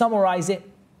let's just summarize it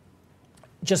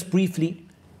just briefly,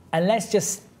 and let's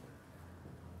just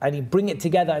bring it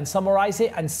together and summarize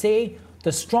it and say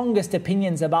the strongest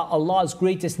opinions about Allah's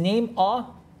greatest name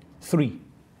are three.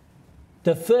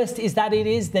 The first is that it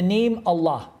is the name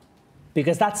Allah,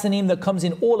 because that's the name that comes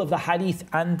in all of the hadith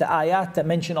and the ayat that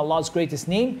mention Allah's greatest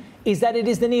name, is that it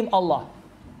is the name Allah.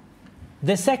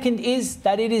 The second is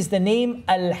that it is the name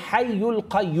Al-Hayyul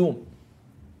Qayyum.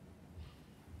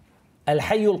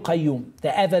 Al-Hayyul Qayyum,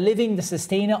 the ever-living, the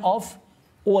sustainer of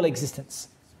all existence.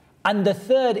 And the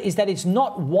third is that it's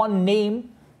not one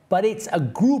name, but it's a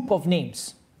group of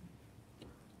names.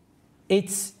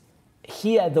 It's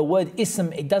here the word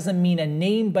ism, it doesn't mean a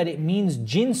name, but it means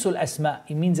jinsul asma.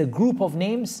 It means a group of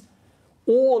names.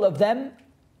 All of them,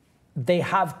 they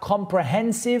have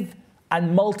comprehensive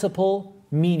and multiple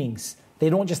meanings. They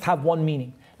don't just have one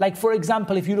meaning. Like for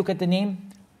example, if you look at the name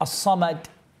As-Samad,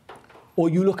 or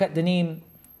you look at the name,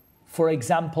 for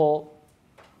example,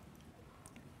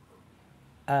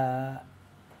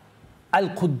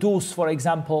 Al-Quddus, for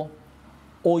example,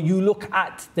 or you look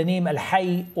at the name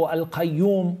Al-Hayy or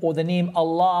Al-Qayyum or the name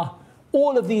Allah,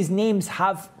 all of these names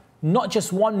have not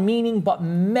just one meaning, but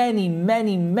many,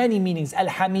 many, many meanings.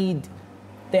 Al-Hamid,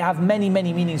 they have many,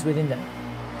 many meanings within them.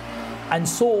 And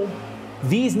so,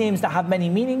 these names that have many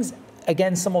meanings,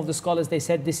 again, some of the scholars, they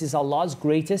said this is Allah's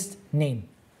greatest name.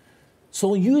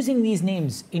 So using these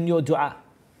names in your dua,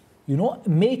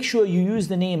 make sure you use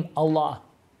the name Allah.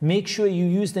 Make sure you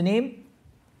use the name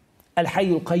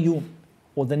Al-Hayy Al-Qayyum,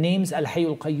 or the names Al-Hayy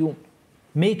Al-Qayyum.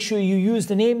 Make sure you use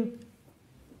the name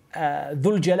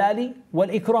Dhul Jalali wal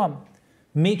Ikram.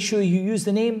 Make sure you use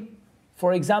the name,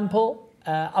 for example,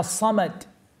 As-Samad.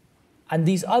 And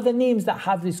these other names that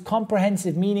have these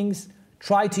comprehensive meanings,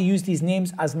 try to use these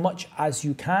names as much as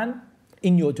you can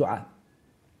in your dua.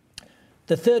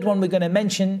 The third one we're going to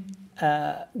mention,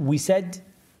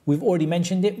 we've already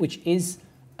mentioned it, which is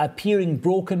appearing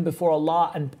broken before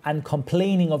Allah and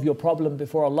complaining of your problem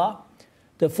before Allah.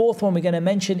 The fourth one we're going to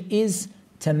mention is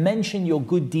to mention your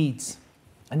good deeds.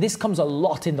 And this comes a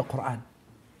lot in the Quran.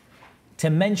 To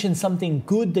mention something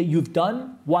good that you've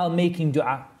done while making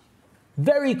dua.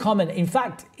 Very common. In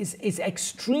fact, it's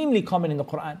extremely common in the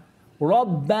Quran.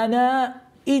 رَبَّنَا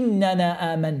إِنَّنَا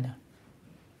آمَنَّا.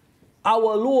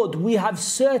 Our Lord, we have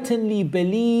certainly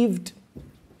believed.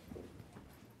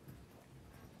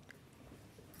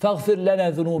 فَاغْفِرْ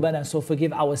لَنَا ذُنُوبَنَا. So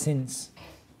forgive our sins.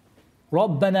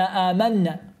 رَبَّنَا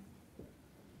آمَنَّا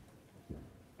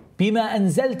بِمَا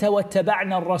أَنزَلْتَ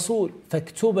وَاتَّبَعْنَا الرَّسُولِ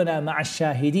فَاكْتُبْنَا مَعَ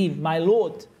الشَّاهِدِينَ. My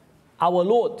Lord, our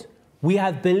Lord, we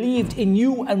have believed in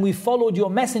you and we followed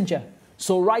your messenger.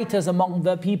 So write us among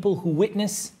the people who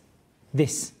witness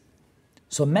this.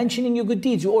 So mentioning your good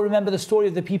deeds. You all remember the story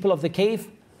of the people of the cave.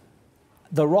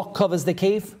 The rock covers the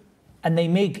cave and they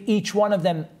make each one of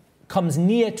them comes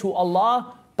near to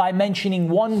Allah by mentioning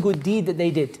one good deed that they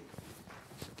did.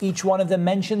 Each one of them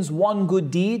mentions one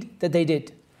good deed that they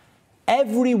did.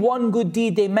 Every one good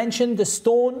deed they mention, the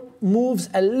stone moves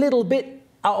a little bit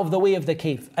out of the way of the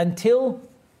cave until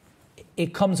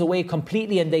it comes away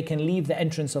completely and they can leave the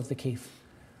entrance of the cave.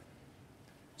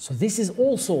 So this is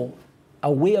also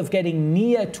a way of getting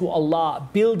near to Allah,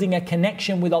 building a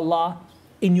connection with Allah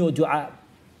in your dua.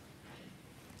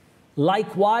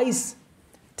 Likewise,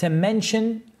 to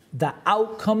mention the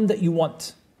outcome that you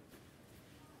want.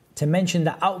 To mention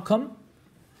the outcome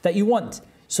that you want.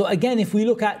 So again, if we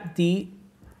look at the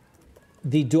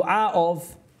dua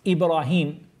of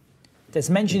Ibrahim,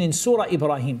 that's mentioned in Surah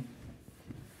Ibrahim,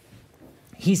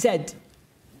 he said,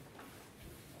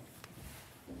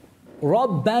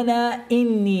 رَبَّنَا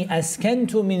إِنِّي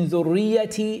أَسْكَنْتُ مِنْ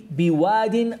ذُرِّيَّتِي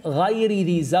بِوَادٍ غَيْرِ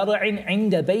ذِي زَرْعٍ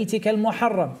عِنْدَ بَيْتِكَ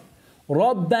الْمُحَرَّمِ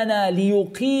رَبَّنَا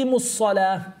لِيُقِيمُوا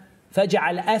الصَّلَاةَ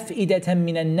فَاجْعَلْ أَفْئِدَةً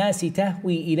مِنَ النَّاسِ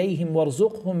تَهْوِي إِلَيْهِمْ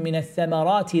وَارْزُقْهُمْ مِنَ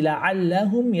الثَّمَرَاتِ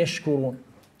لَعَلَّهُمْ يَشْكُرُونَ.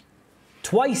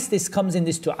 Twice this comes in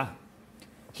this dua.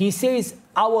 He says,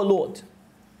 our Lord,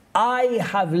 I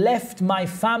have left my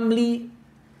family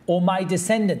or my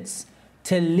descendants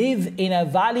to live in a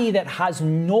valley that has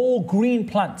no green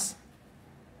plants.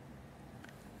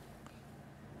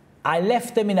 I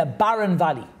left them in a barren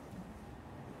valley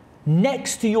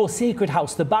next to your sacred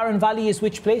house. The barren valley is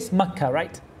which place? Mecca,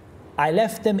 right? I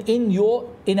left them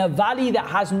in a valley that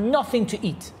has nothing to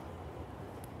eat.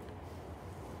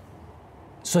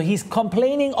 So he's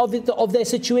complaining of their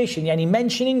situation, yani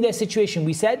mentioning their situation.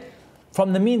 We said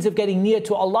from the means of getting near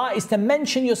to Allah is to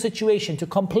mention your situation, to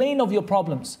complain of your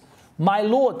problems. My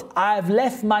Lord, I have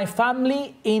left my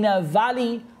family in a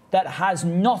valley that has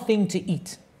nothing to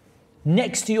eat,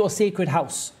 next to your sacred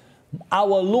house.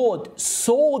 Our Lord,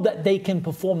 so that they can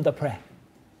perform the prayer.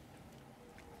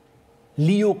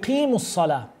 لِيُقِيمُوا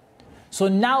الصَّلَاةِ. So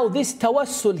now this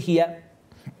tawassul here,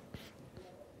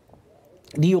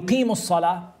 لِيُقِيمُوا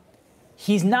الصَّلَاةِ,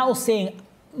 he's now saying,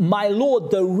 my Lord,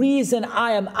 the reason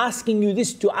I am asking you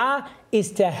this dua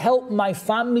is to help my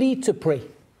family to pray,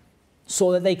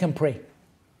 so that they can pray.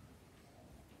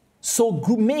 So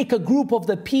make a group of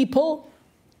the people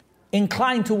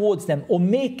incline towards them, or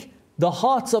make the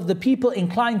hearts of the people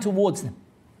incline towards them,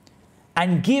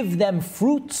 and give them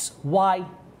fruits. Why?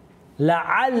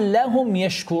 لَعَلَّهُمْ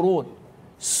يَشْكُرُونَ.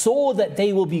 So that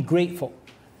they will be grateful.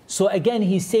 So again,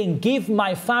 he's saying, give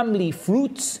my family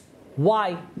fruits.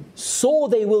 Why? So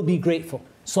they will be grateful.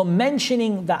 So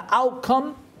mentioning the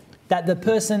outcome that the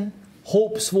person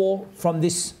hopes for from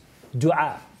this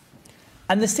dua.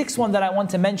 And the sixth one that I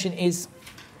want to mention is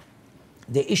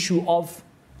the issue of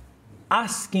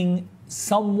asking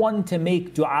someone to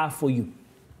make dua for you.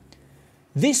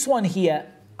 This one here,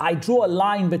 I draw a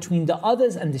line between the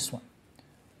others and this one.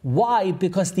 Why?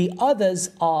 Because the others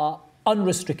are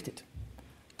unrestricted.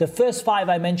 The first five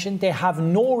I mentioned, they have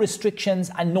no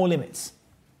restrictions and no limits.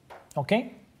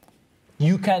 Okay?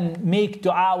 You can make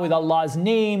dua with Allah's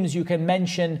names, you can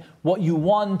mention what you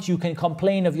want, you can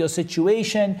complain of your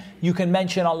situation, you can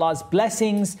mention Allah's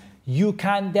blessings,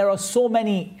 there are so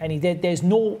many, and there's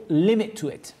no limit to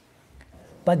it.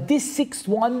 But this sixth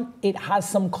one, it has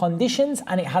some conditions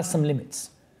and it has some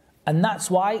limits. And that's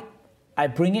why I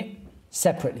bring it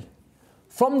separately.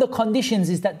 From the conditions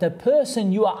is that the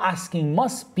person you are asking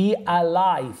must be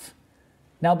alive.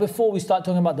 Now before we start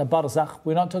talking about the barzakh,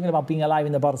 we're not talking about being alive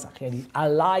in the barzakh, yani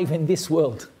alive in this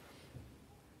world.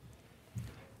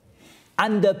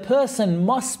 And the person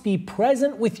must be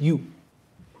present with you.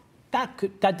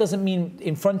 That doesn't mean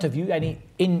in front of you, yani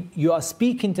you are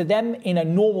speaking to them in a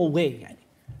normal way. Yani.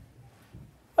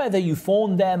 Whether you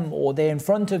phone them or they're in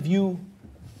front of you,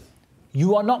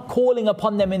 you are not calling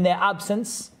upon them in their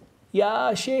absence.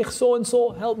 Ya Shaykh so and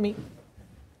so, help me.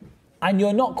 And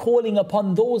you're not calling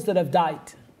upon those that have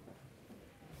died.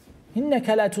 إِنَّكَ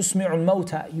لَا تُسْمِعُ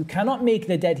الْمَوْتَى. You cannot make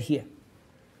the dead hear.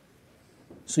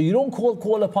 So you don't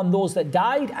call upon those that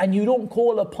died, and you don't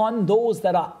call upon those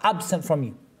that are absent from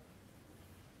you.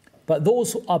 But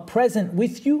those who are present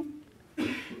with you,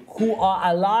 who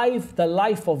are alive the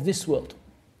life of this world.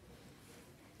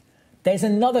 There's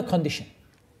another condition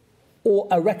or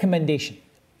a recommendation.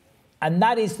 And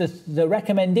that is the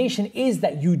recommendation is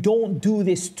that you don't do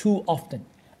this too often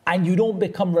and you don't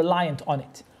become reliant on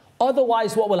it.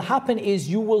 Otherwise, what will happen is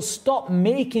you will stop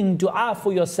making dua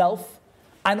for yourself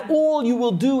and all you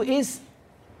will do is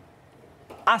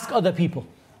ask other people,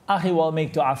 Akhi, well,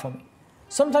 make dua for me.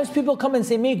 Sometimes people come and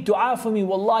say, make dua for me.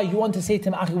 Wallahi, you want to say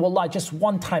to them, Akhi, wallahi, just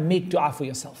one time make dua for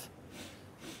yourself.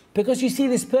 Because you see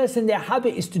this person, their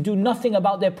habit is to do nothing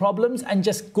about their problems and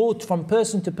just go from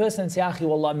person to person and say, Akhi,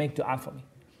 wallah, make dua for me.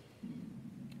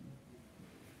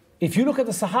 If you look at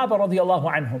the Sahaba radiallahu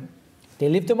anhum, they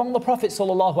lived among the Prophet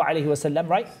sallallahu alaihi wasallam,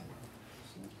 right?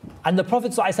 And the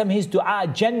Prophet sallallahu alaihi wasallam, his dua,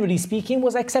 generally speaking,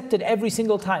 was accepted every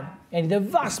single time. And the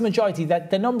vast majority,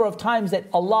 that the number of times that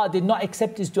Allah did not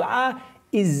accept his dua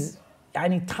is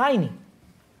tiny.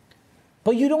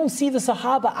 But you don't see the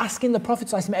Sahaba asking the Prophet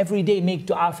ﷺ every day, make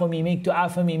dua for me, make dua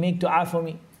for me, make dua for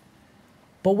me.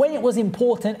 But when it was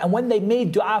important and when they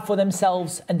made dua for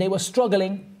themselves and they were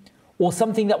struggling, or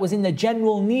something that was in the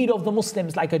general need of the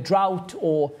Muslims, like a drought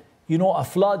or a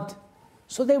flood,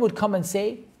 so they would come and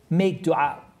say, make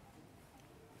dua.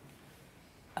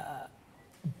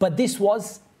 But this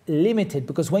was limited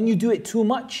because when you do it too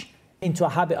much, into a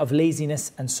habit of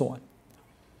laziness and so on.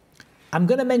 I'm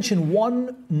going to mention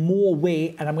one more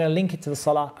way and I'm going to link it to the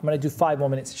salah. I'm going to do 5 more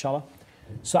minutes inshallah.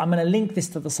 So I'm going to link this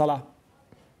to the salah.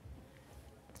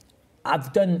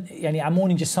 I'm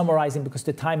only just summarizing because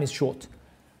the time is short.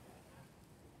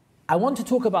 I want to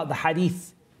talk about the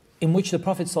hadith in which the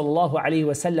Prophet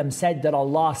ﷺ said that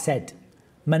Allah said,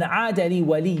 "Man aada li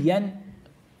waliyan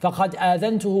faqad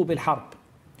adhantuhu bil harb."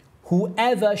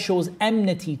 Whoever shows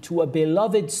enmity to a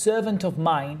beloved servant of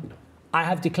mine, I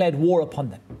have declared war upon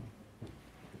them.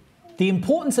 The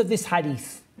importance of this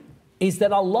hadith is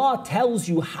that Allah tells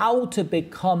you how to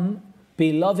become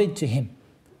beloved to Him.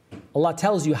 Allah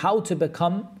tells you how to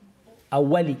become a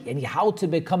wali, and how to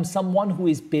become someone who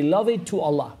is beloved to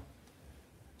Allah.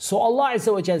 So Allah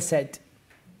Azza wa Jal said,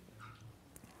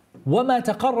 وَمَا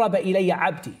تَقَرَّبَ إِلَيَّ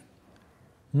عَبْدِي.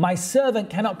 My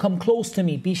servant cannot come close to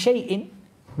me, بِشَيْءٍ,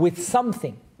 with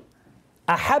something,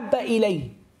 أَحَبَّ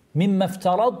إِلَيْهِ مِمَّا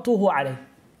افْتَرَضْتُهُ عَلَيْهِ.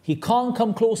 He can't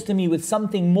come close to me with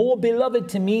something more beloved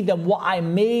to me than what I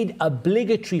made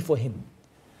obligatory for him.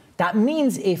 That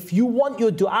means if you want your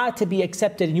dua to be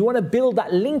accepted and you want to build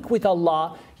that link with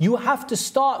Allah, you have to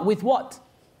start with what?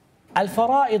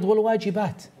 Al-fara'id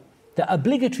wal-wajibat. The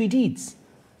obligatory deeds.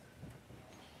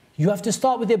 You have to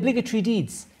start with the obligatory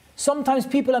deeds. Sometimes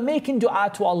people are making dua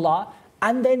to Allah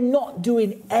and they're not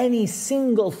doing any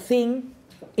single thing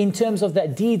in terms of the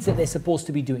deeds that they're supposed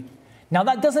to be doing. Now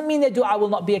that doesn't mean their dua will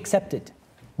not be accepted.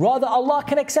 Rather, Allah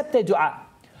can accept their dua.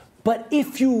 But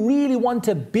if you really want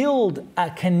to build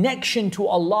a connection to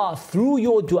Allah through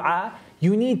your dua,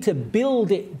 you need to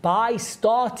build it by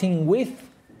starting with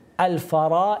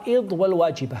al-fara'id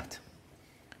wal-wajibat.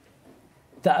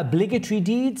 The obligatory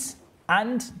deeds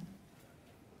and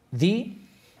the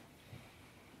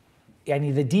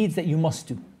deeds that you must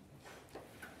do.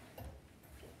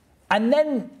 And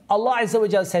then Allah Azza wa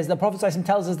Jal says, the Prophet ﷺ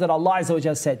tells us that Allah Azza wa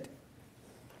Jal said,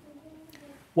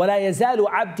 وَلَا يَزَالُ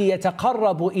عَبْدِي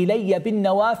يَتَقَرَّبُ إِلَيَّ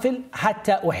بِالنَّوَافِلِ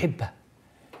حَتَّى أُحِبَّهُ.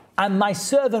 And my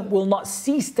servant will not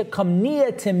cease to come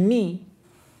near to me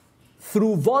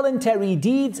through voluntary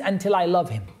deeds until I love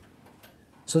him.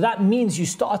 So that means you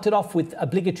started off with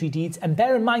obligatory deeds. And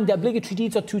bear in mind, the obligatory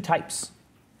deeds are two types.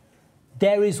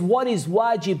 There is what is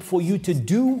wajib for you to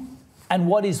do and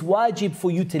what is wajib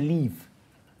for you to leave.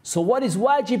 So what is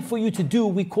wajib for you to do,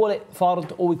 we call it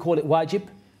fard or we call it wajib.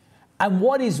 And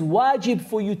what is wajib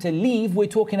for you to leave, we're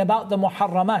talking about the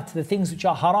muharramat, the things which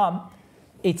are haram.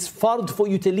 It's fard for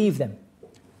you to leave them.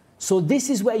 So this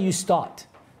is where you start.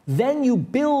 Then you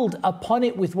build upon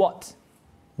it with what?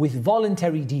 With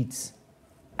voluntary deeds.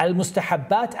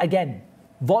 Al-mustahabbat, again,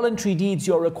 voluntary deeds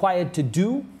you're required to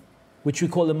do, which we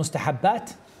call the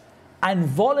mustahabbat. And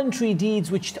voluntary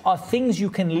deeds which are things you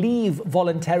can leave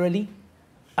voluntarily.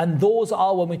 And those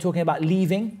are, when we're talking about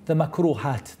leaving, the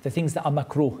makruhat, the things that are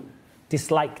makruh,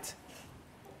 disliked.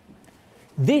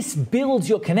 This builds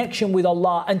your connection with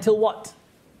Allah until what?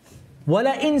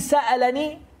 وَلَئِن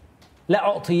سَأَلَنِي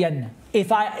لَأُعْطِيَنَّ.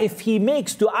 If he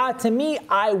makes dua to me,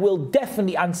 I will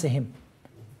definitely answer him.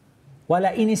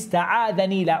 وَلَئِنِ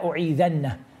اسْتَعَاذَنِي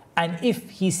لَأُعِيذَنَّ. And if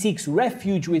he seeks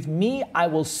refuge with me, I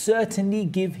will certainly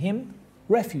give him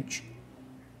refuge.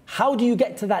 How do you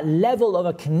get to that level of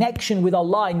a connection with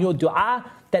Allah in your dua,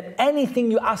 that anything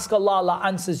you ask Allah, Allah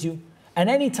answers you? And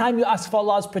anytime you ask for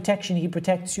Allah's protection, He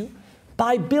protects you?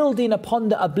 By building upon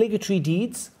the obligatory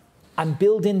deeds and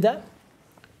building the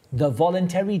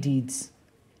voluntary deeds,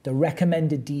 the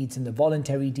recommended deeds and the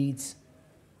voluntary deeds.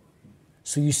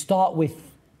 So you start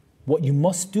with what you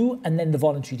must do and then the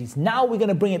voluntary deeds. Now we're going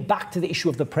to bring it back to the issue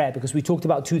of the prayer, because we talked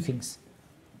about two things.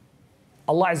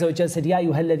 Allah Azza wa Jalla said, يَا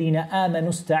أَيُّهَا الَّذِينَ آمَنُوا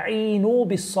اسْتَعِينُوا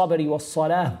بِالصَّبْرِ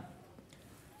وَالصَّلَاةِ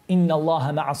إِنَّ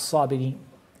اللَّهَ مَعَ الصَّابِرِينَ.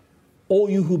 All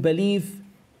you who believe,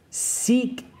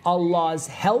 seek Allah's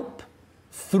help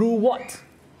through what?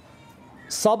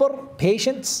 Sabr,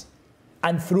 patience,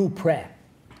 and through prayer.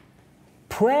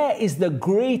 Prayer is the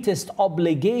greatest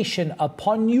obligation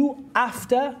upon you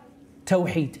after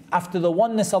Tawheed, after the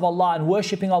oneness of Allah and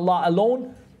worshipping Allah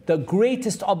alone. The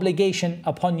greatest obligation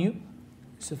upon you.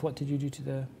 So what did you do to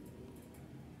the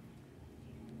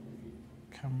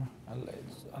camera?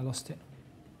 I lost it.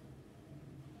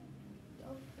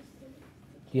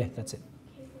 Yeah, that's it.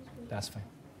 That's fine.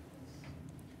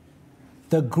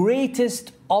 The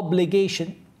greatest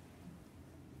obligation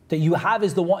that you have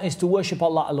is to worship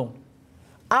Allah alone.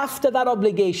 After that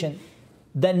obligation,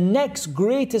 the next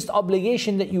greatest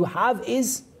obligation that you have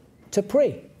is to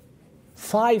pray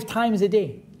 5 times a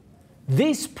day.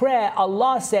 This prayer,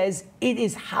 Allah says, it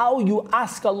is how you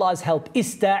ask Allah's help.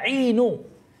 Ista'inu.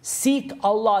 Seek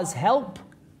Allah's help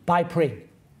by praying.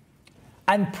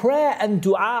 And prayer and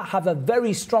dua have a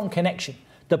very strong connection.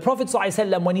 The Prophet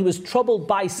ﷺ, when he was troubled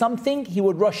by something, he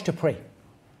would rush to pray.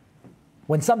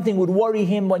 When something would worry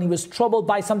him, when he was troubled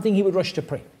by something, he would rush to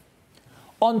pray.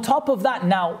 On top of that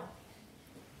now,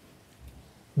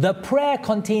 the prayer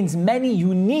contains many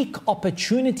unique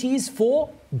opportunities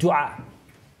for dua.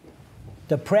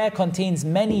 The prayer contains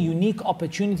many unique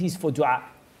opportunities for dua.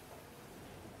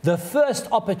 The first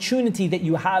opportunity that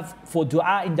you have for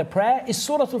dua in the prayer is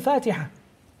Surah Al-Fatiha.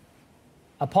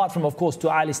 Apart from, of course,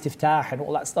 dua al-istiftah and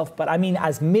all that stuff. But I mean,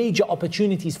 as major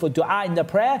opportunities for dua in the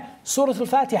prayer, Surah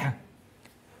Al-Fatiha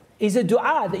is a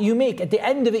dua that you make. At the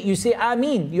end of it, you say,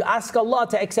 Ameen. You ask Allah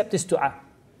to accept this dua.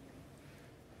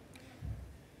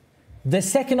 The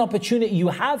second opportunity you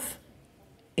have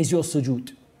is your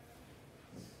sujood.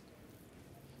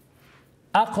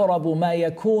 أقرب ما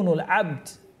يكون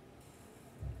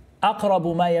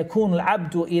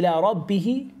العبد إلى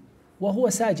ربه وهو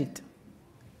ساجد.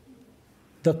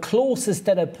 The closest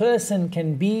that a person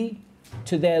can be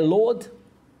to their Lord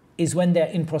is when they're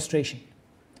in prostration.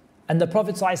 And the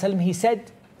Prophet ﷺ, he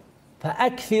said,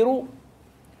 فَأَكْثِرُوا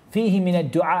فِيهِ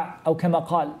مِنَ الدُّعَاء أو كما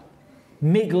قال.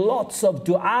 Make lots of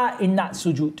dua in that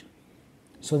sujood.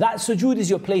 So that sujood is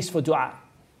your place for dua.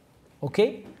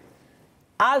 Okay?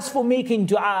 As for making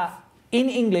dua in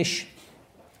English,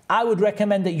 I would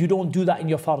recommend that you don't do that in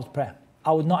your fard prayer.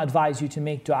 I would not advise you to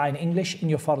make dua in English in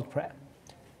your fard prayer.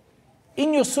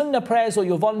 In your sunnah prayers or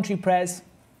your voluntary prayers,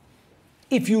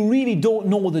 if you really don't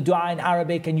know the dua in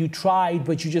Arabic and you tried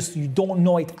but you don't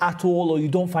know it at all, or you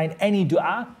don't find any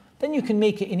dua, then you can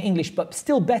make it in English. But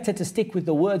still better to stick with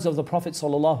the words of the Prophet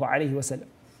sallallahu alaihi wasallam.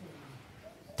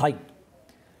 Type.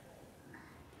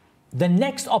 The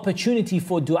next opportunity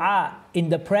for dua in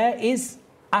the prayer is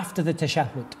after the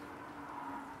tashahhud.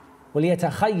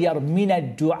 وَلْيَتَخَيَّرْ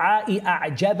مِنَ الدُّعَاءِ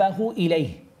أَعْجَبَهُ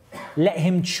إِلَيْهِ. let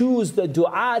him choose the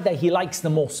dua that he likes the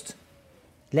most.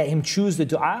 Let him choose the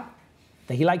dua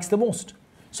that he likes the most.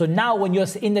 So now when you're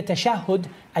in the tashahhud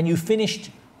and you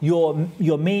finished your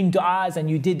main du'as and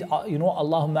you did,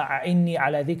 Allahumma a'inni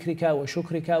ala dhikrika wa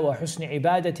shukrika wa husni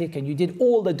ibadatik, and you did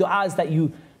all the du'as that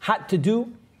you had to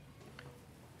do,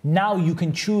 now you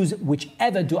can choose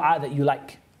whichever du'a that you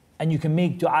like. And you can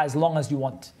make du'a as long as you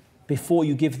want before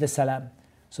you give the salam.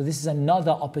 So this is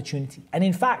another opportunity. And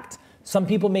in fact, some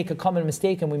people make a common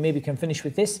mistake, and we maybe can finish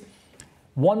with this.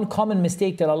 One common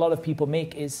mistake that a lot of people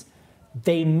make is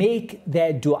they make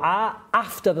their du'a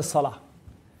after the salah.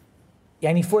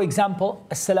 Yani for example,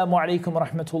 Assalamu alaikum wa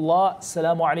rahmatullah,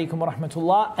 Assalamu alaikum wa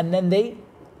rahmatullah, and then they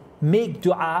make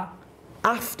du'a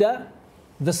after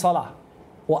the salah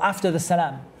or after the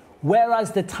salam.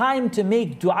 Whereas the time to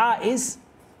make du'a is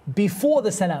before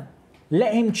the salam.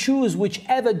 Let him choose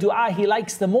whichever du'a he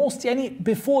likes the most, yani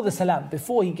before the salam,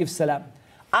 before he gives salam.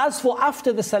 As for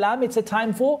after the salam, it's a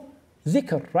time for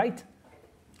dhikr, right?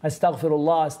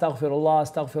 Astaghfirullah, astaghfirullah,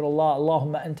 astaghfirullah,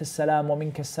 Allahumma anta salam wa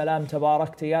minka salam,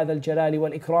 tabarakta ya dhal jalali wal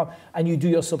ikram. And you do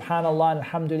your subhanallah and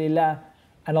alhamdulillah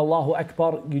and Allahu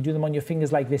Akbar. You do them on your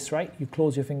fingers like this, right? You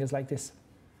close your fingers like this.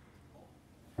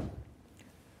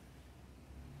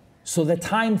 So the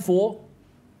time for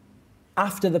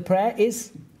after the prayer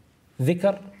is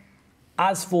dhikr.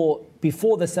 As for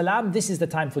before the salam, this is the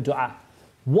time for dua.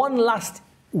 One last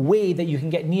way that you can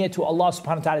get near to Allah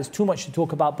subhanahu wa ta'ala is too much to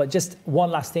talk about, but just one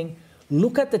last thing.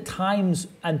 Look at the times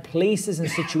and places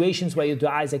and situations where your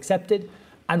dua is accepted.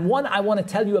 And one I want to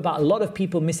tell you about, a lot of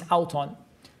people miss out on.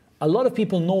 A lot of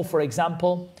people know, for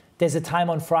example, there's a time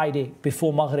on Friday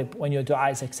before Maghrib when your dua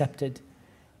is accepted.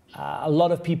 A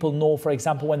lot of people know, for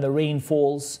example, when the rain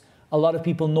falls. A lot of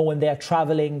people know when they're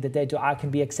traveling that their dua can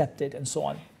be accepted and so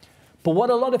on. But what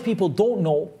a lot of people don't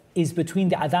know is between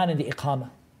the adhan and the iqamah.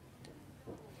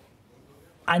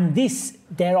 And this,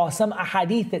 there are some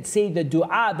ahadith that say the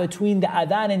dua between the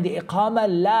adhan and the iqamah,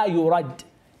 la yurad.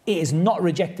 It is not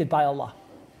rejected by Allah.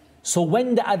 So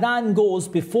when the adhan goes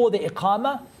before the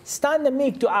iqamah, stand and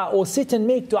make dua, or sit and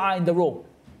make dua in the row.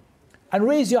 And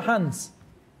raise your hands.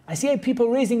 I see people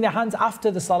raising their hands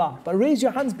after the salah, but raise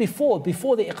your hands before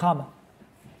the iqamah.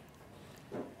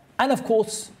 And of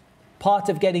course, part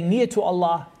of getting near to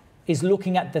Allah is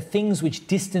looking at the things which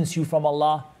distance you from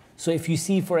Allah. So if you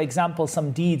see, for example,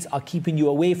 some deeds are keeping you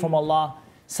away from Allah,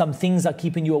 some things are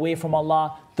keeping you away from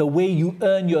Allah, the way you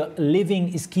earn your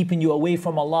living is keeping you away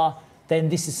from Allah, then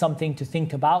this is something to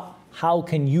think about. How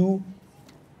can you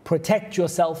protect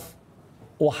yourself,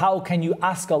 or how can you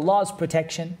ask Allah's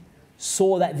protection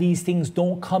so that these things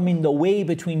don't come in the way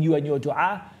between you and your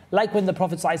dua? Like when the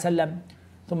Prophet ﷺ,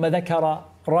 ثم ذكر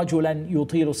رجلا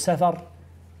يطيل السفر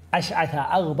أشعث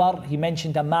أغبر, he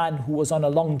mentioned a man who was on a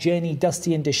long journey,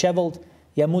 dusty and disheveled.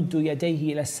 يمد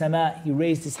يديه إلى السماء, he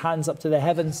raised his hands up to the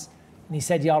heavens and he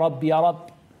said, Ya Rabb, Ya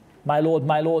Rabb, my Lord,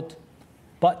 my Lord.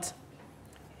 But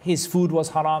his food was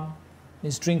haram,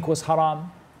 his drink was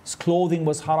haram, his clothing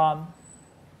was haram.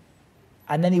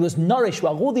 And then he was nourished,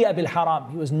 وَغُضِيَ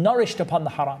بِالْحَرَامِ, he was nourished upon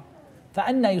the haram.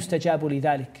 فَأَنَّا يُسْتَجَابُ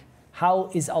لِذَلِكَ, how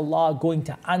is Allah going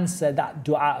to answer that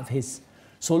dua of his?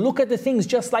 So look at the things,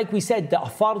 just like we said, the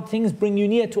fard things bring you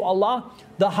near to Allah,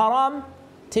 the haram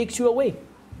takes you away.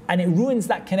 And it ruins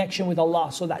that connection with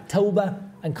Allah. So that tawbah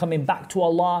and coming back to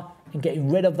Allah and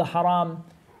getting rid of the haram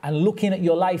and looking at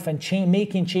your life and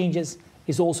making changes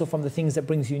is also from the things that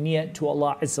brings you near to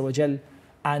Allah Azza wa Jal.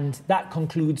 And that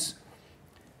concludes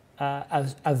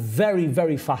a very,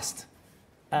 very fast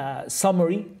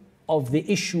summary of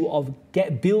the issue of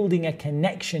building a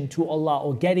connection to Allah,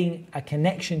 or getting a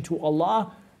connection to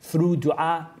Allah through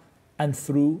dua and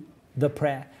through the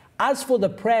prayer. As for the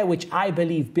prayer, which I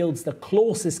believe builds the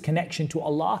closest connection to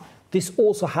Allah, this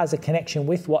also has a connection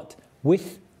with what?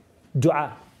 With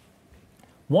dua.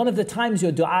 One of the times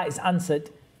your dua is answered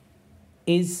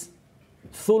is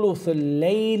ثُلُثُ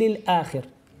اللَّيْلِ الْآخِرِ,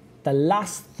 the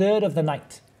last third of the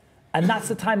night. And that's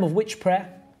the time of which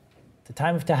prayer? The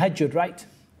time of tahajjud, right?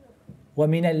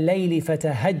 وَمِنَ اللَّيْلِ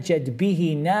فَتَهَجَّدْ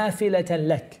بِهِ نَافِلَةً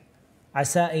لَكَ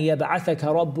عَسَىٰ أَن يَبْعَثَكَ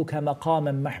رَبُّكَ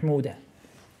مَقَامًا مَحْمُودًا.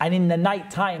 And in the night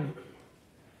time,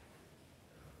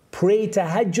 pray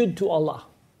tahajjud to Allah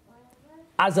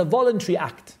as a voluntary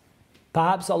act.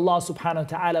 Perhaps Allah subhanahu wa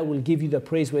ta'ala will give you the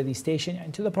praiseworthy station,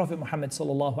 and to the Prophet Muhammad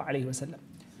sallallahu alayhi wa sallam.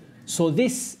 So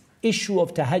this issue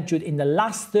of tahajjud in the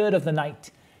last third of the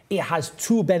night, it has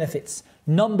two benefits.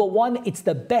 Number one, it's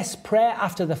the best prayer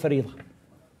after the faridah.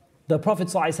 The Prophet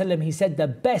ﷺ, he said the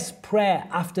best prayer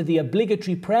after the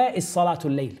obligatory prayer is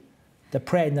Salatul Layl, the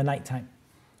prayer in the night time.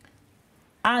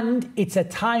 And it's a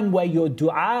time where your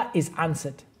dua is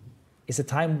answered. It's a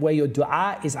time where your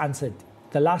dua is answered.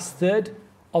 The last third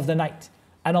of the night.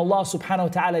 And Allah subhanahu wa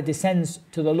ta'ala descends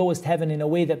to the lowest heaven in a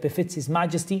way that befits His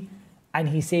majesty. And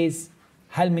He says,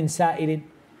 هَلْ مِن سَائِلٍ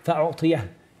فَأُعْطِيَهُ.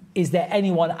 Is there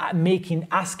anyone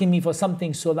asking me for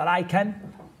something so that I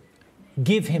can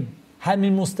give him? هَلْ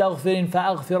مِن مُسْتَغْفِرٍ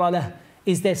فَأَغْفِرَ لَهُ.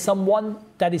 Is there someone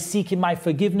that is seeking my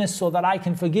forgiveness so that I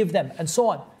can forgive them? And so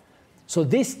on. So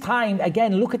this time,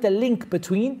 again, look at the link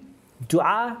between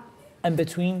dua and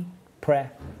between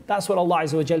prayer. That's what Allah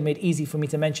Azza wa Jal made easy for me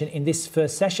to mention in this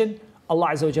first session. Allah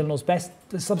Azza wa Jal knows best.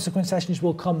 The subsequent sessions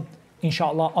will come,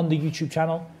 inshallah, on the YouTube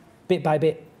channel, bit by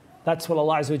bit. That's what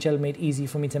Allah Azza wa Jal made easy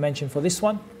for me to mention for this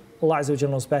one. Allah Azza wa Jal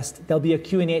knows best. There'll be a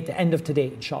Q&A at the end of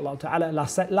today, inshallah ta'ala.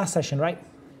 Last session, right?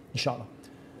 Inshallah.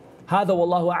 هذا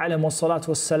والله أعلم والصلاة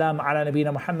والسلام على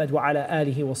نبينا محمد وعلى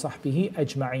آله وصحبه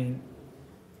أجمعين.